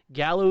Dane,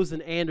 Gallows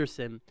and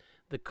Anderson,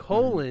 the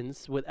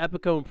Colons with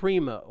Epico and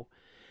Primo,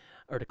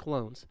 or the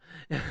clones,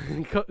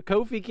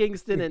 Kofi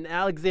Kingston and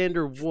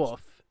Alexander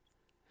Wolf.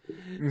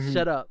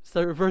 Shut up.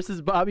 So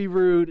versus Bobby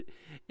Roode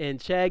and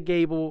Chad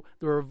Gable,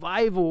 the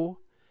Revival,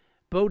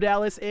 Bo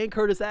Dallas and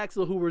Curtis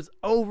Axel, who was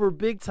over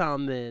big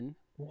time then.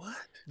 What?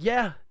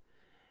 Yeah.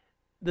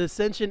 The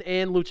Ascension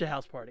and Lucha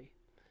House Party.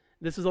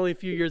 This was only a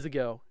few years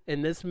ago,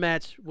 and this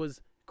match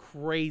was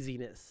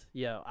craziness.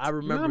 Yeah, I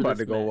remember. I'm about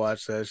this to go match.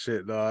 watch that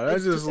shit, dog.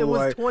 That's just it was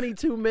like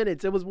 22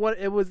 minutes. It was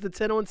the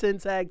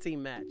 10-on-10 tag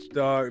team match.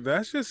 Dog,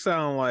 that just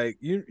sound like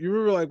you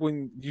remember like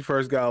when you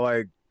first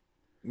got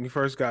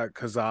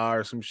Kazaa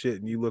or some shit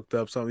and you looked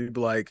up something, you'd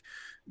be like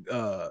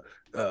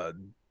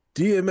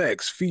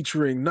DMX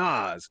featuring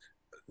Nas,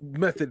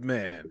 Method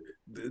Man,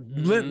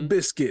 Limp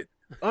Bizkit,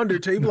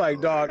 Undertaker.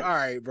 Like, dog, all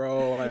right,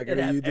 bro. Like,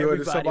 are you doing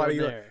to somebody?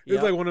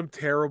 It's like one of them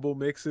terrible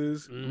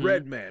mixes.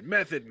 Redman,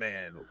 Method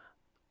Man.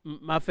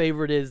 My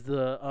favorite is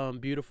the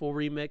Beautiful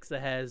remix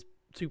that has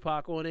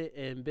Tupac on it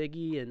and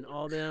Biggie and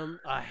all them.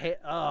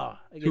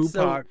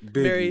 Tupac,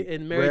 Biggie,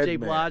 Mary J.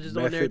 Blige is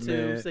on there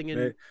too, Man,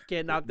 singing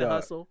 "Can't Knock the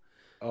Hustle."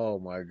 Oh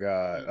my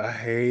god, I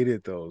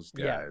hated those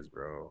guys,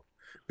 bro.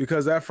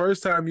 Because that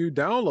first time you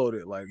download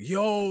it, like,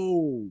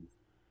 yo,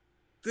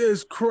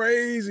 this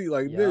crazy.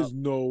 Like, there's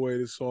no way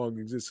this song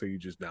exists, so you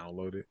just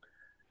download it.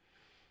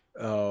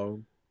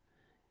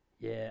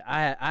 Yeah,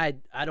 I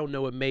don't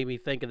know what made me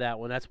think of that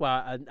one. That's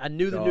why I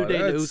knew the New Day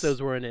and the Usos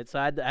were in it, so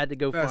I had to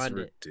go find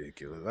it. That's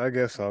ridiculous. I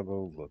guess I'll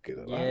go look it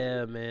up.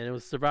 Yeah, man, it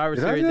was Survivor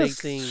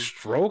Series 18.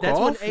 That's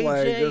when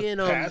AJ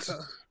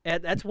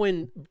and that's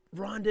when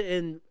Ronda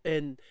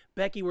and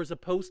Becky were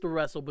supposed to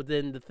wrestle, but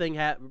then the thing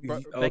happened.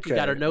 Becky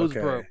got her nose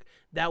broke.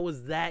 That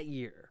was that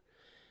year.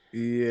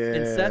 Yeah.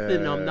 And Seth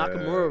and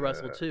Nakamura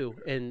wrestled too,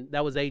 and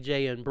that was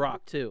AJ and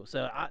Brock too.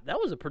 So that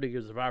was a pretty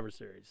good Survivor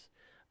Series.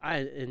 I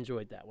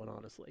enjoyed that one,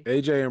 honestly.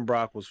 AJ and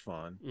Brock was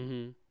fun.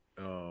 Mm-hmm.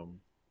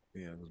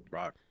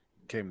 Brock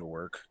came to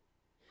work.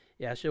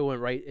 Yeah, I should have went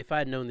right. If I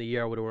had known the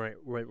year, I would have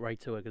went right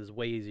to it because it's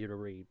way easier to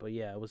read. But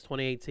yeah, it was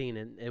 2018,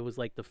 and it was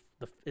like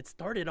it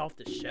started off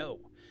the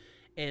show,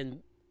 and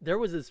there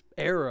was this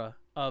era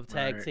of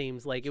tag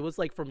teams. Like it was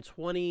like from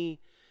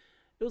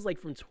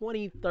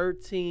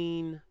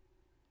 2013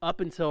 up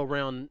until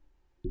around.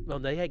 Well,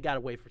 they had got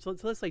away from. So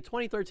let's say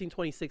 2013,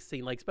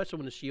 2016, like especially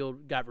when the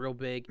Shield got real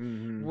big,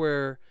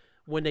 where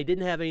when they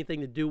didn't have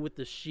anything to do with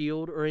the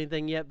Shield or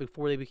anything yet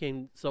before they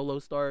became solo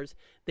stars,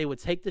 they would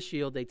take the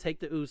Shield, they'd take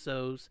the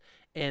Usos,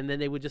 and then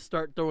they would just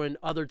start throwing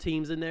other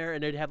teams in there,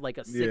 and they'd have like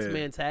a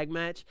 6-man tag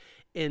match.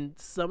 And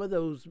some of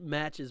those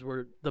matches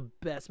were the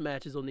best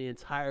matches on the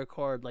entire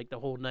card, like the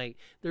whole night.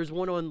 There's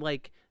one on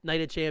like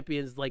Night of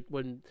Champions, like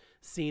when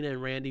Cena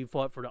and Randy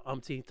fought for the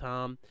umpteenth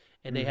time,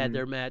 and they had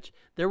their match.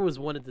 There was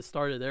one at the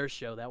start of their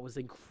show that was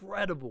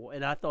incredible,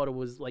 and I thought it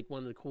was like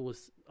one of the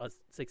coolest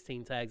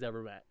 16 tags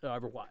ever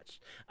watched.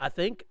 I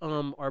think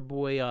our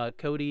boy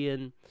Cody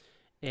and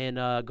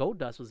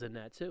Goldust was in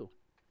that too.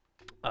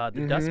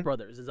 The Dust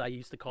Brothers, as I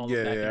used to call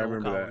them back in the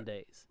old Column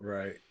days.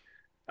 Right.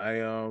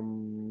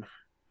 Trying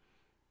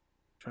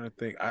to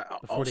think.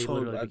 Before they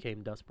literally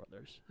became Dust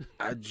Brothers.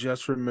 I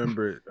just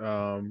remembered.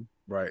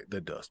 Right,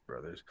 the Dust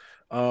Brothers.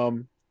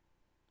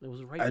 It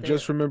was right I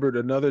just remembered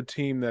another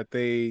team that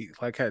they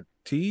like had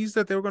teased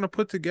that they were going to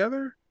put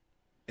together,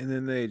 and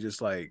then they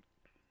just like,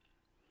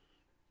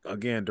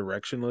 again,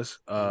 directionless.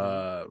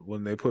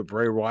 When they put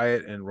Bray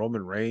Wyatt and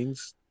Roman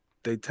Reigns,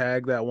 they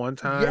tagged that one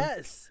time.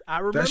 Yes, I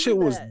remember that shit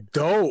was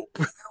dope.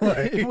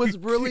 Like, it was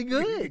really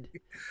good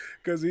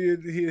because he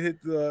hit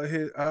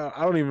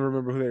I don't even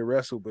remember who they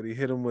wrestled, but he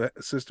hit him with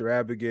Sister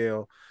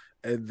Abigail,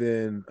 and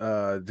then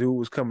dude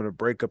was coming to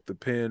break up the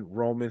pin.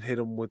 Roman hit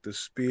him with the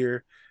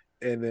spear.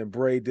 And then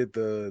Bray did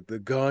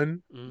the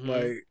gun,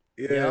 like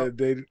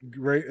they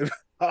great.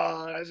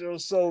 That shit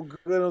was so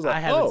good. I was like, I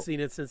haven't seen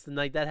it since the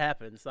night that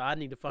happened, so I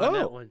need to find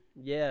that one.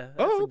 Yeah,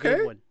 that's a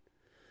good one.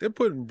 They're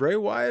putting Bray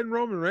Wyatt and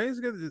Roman Reigns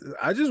together.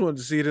 I just wanted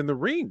to see it in the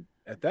ring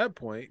at that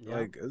point. Yeah.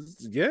 Like,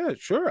 yeah,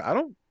 sure. I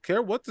don't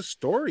care what the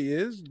story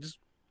is. Just,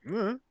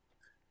 I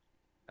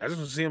just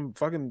want to see him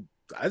fucking.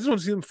 I just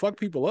want to see him fuck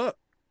people up.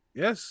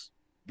 Yes,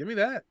 give me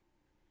that.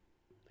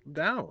 I'm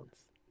down.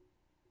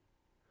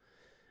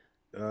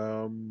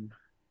 Do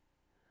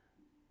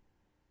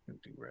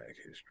rag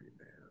history,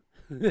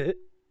 man.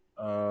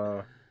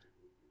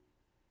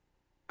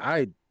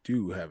 I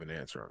do have an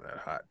answer on that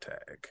hot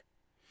tag.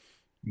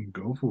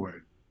 Go for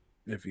it.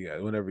 If you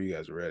guys, whenever you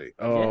guys are ready.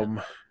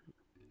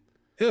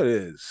 Here it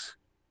is.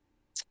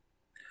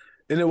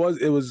 And it was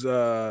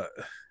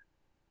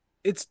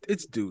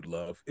it's Dude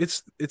Love.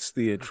 It's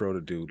the intro to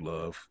Dude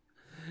Love.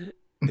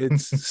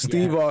 It's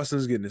Steve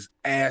Austin's getting his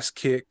ass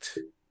kicked.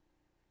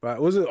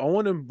 Was it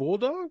Owen and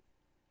Bulldog?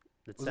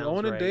 Was it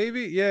Owen and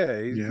Davey?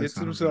 Yeah, he gets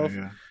himself.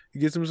 Right, He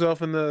gets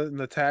himself in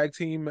the tag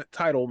team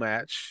title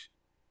match,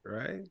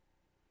 right?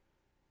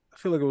 I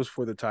feel like it was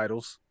for the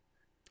titles.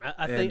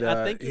 I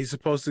think he's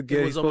supposed to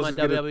get. It was on my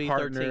WWE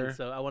 13,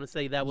 so I want to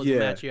say that was the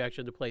match you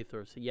actually had to play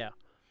through. So yeah,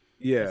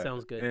 that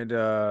sounds good. And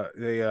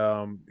they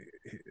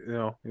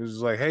he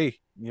was like, hey,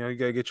 you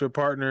gotta get your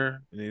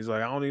partner, and he's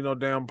like, I don't need no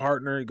damn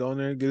partner. He go in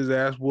there and get his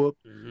ass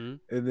whooped, and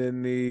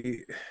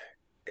then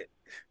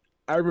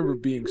I remember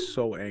being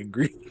so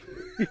angry.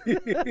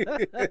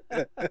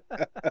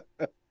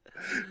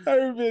 I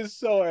remember being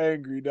so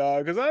angry,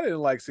 dog, because I didn't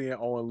like seeing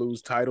Owen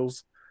lose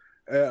titles.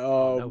 It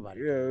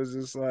was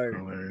just like,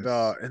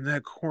 dog, and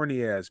that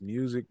corny ass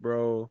music,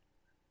 bro.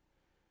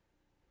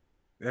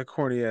 That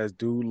corny ass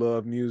Dude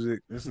Love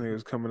music. This nigga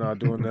was coming out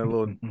doing the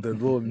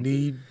little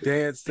knee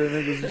dance. That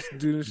niggas just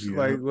do this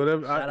like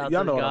whatever. Shout out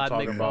y'all to know God what I'm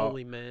talking about.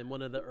 Foley, man,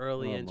 one of the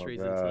early entries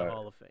into the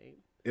Hall of Fame.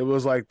 It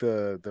was like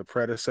the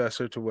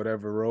predecessor to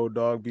whatever Road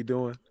Dogg be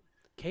doing.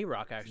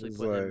 K-Rock actually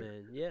put him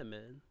in. Yeah,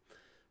 man.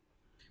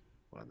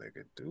 My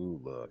nigga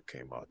Dude Love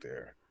came out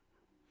there.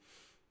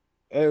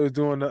 They was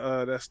doing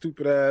that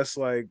stupid ass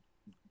like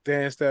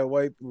dance that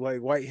white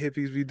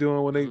hippies be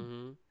doing when they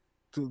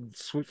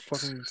switch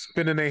fucking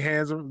spinning their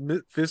hands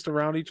fist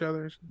around each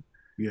other.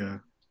 Yeah.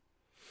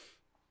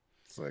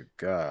 It's like,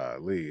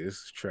 golly, this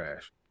is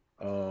trash.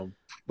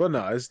 But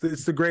no, it's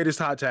the greatest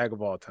hot tag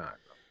of all time.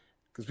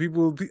 Because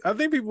I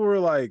think people were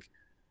like,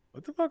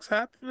 what the fuck's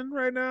happening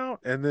right now?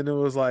 And then it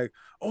was like,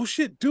 oh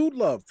shit, Dude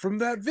Love from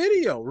that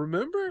video.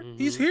 Remember?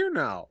 He's here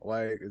now.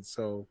 Like, it's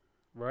so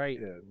right.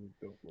 Yeah,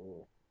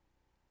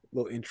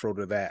 little intro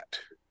to that.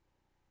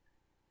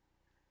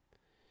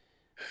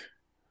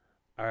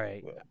 All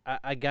right,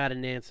 I got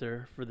an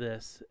answer for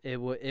this.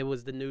 It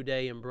was the New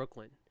Day in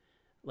Brooklyn,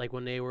 like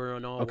when they were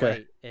on all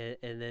white, and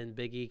then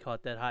Big E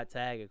caught that hot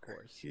tag, of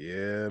course.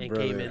 Yeah, and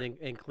brother. came in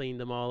and cleaned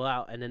them all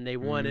out, and then they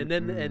won, and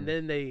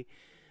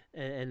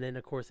then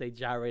of course they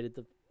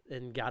gyrated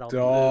and got all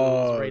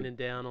the moves raining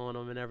down on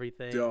them and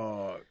everything.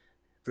 Dog,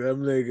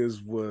 them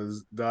niggas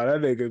was that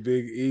nigga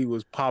Big E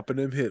was popping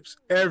them hips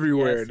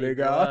everywhere. Yes,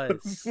 nigga,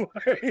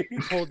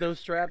 pulled those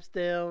straps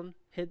down,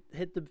 hit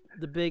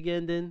the big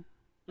ending.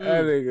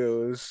 That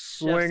nigga was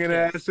swinging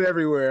ass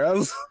everywhere. I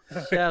was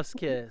Chef's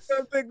kiss.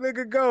 That big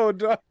nigga go,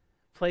 dog.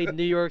 Played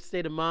New York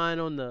State of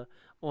Mind on the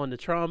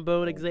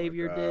trombone.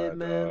 Xavier did,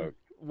 man. Dog.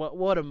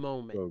 What a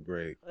moment. So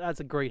great. That's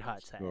a great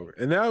hot tag.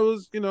 And that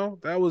was,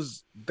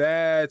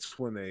 that's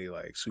when they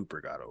like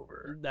super got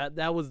over.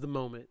 That was the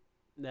moment.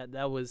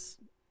 That was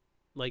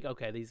like,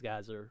 okay, these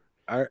guys are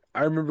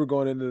I remember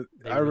going into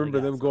They I really remember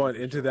got them something going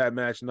for into sure. that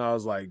match, and I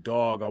was like,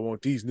 dog, I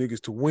want these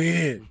niggas to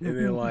win. And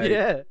then like,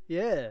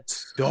 yeah.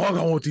 dog,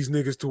 I want these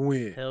niggas to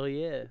win. Hell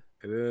yeah.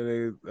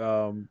 And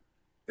then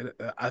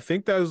I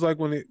think that was like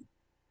when it.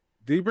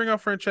 Did he bring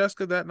out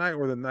Francesca that night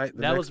or the night?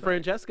 That was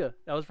Francesca.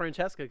 That was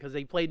Francesca because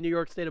they played New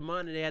York State of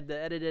Mind and they had to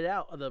edit it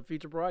out of the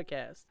future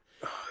broadcast.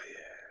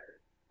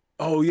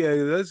 Oh yeah,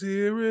 let's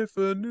hear it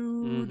for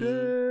New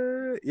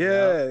Day.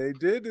 Yeah, they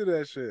did do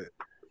that shit.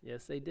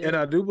 Yes, they did. And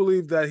I do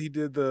believe that he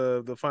did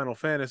the Final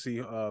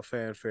Fantasy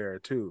fanfare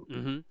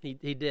too. He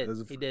did.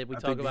 He did. We I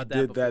talked think about he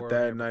did that before.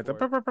 that night.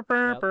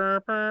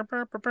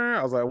 Before.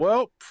 I was like,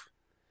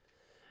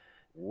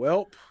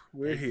 welp,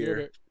 we're They here.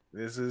 did it.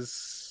 This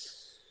is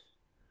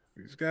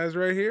these guys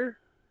right here.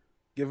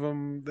 Give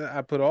them.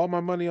 I put all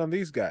my money on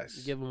these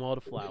guys. Give them all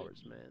the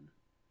flowers, man.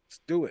 Let's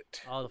do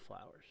it. All the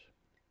flowers.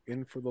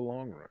 In for the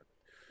long run.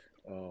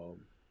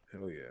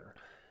 Hell yeah.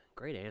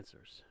 Great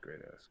answers. Great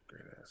ass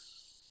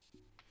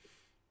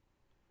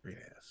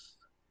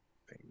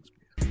things.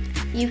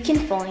 You can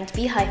find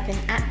B-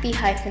 at B-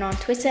 on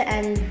Twitter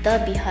and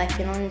the B- on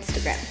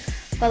Instagram.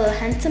 Follow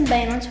Handsome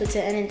Bane on Twitter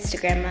and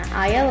Instagram at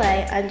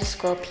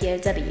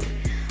ILA_POW.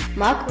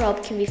 Mark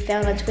Rob can be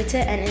found on Twitter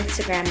and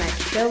Instagram at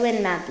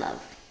ShowinMadLove.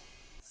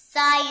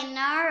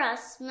 Sayonara,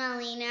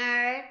 smelly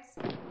nerds.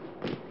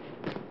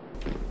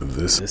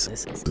 This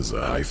is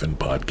a Hyphen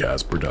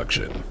Podcast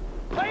production.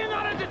 Are you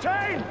not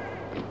entertained?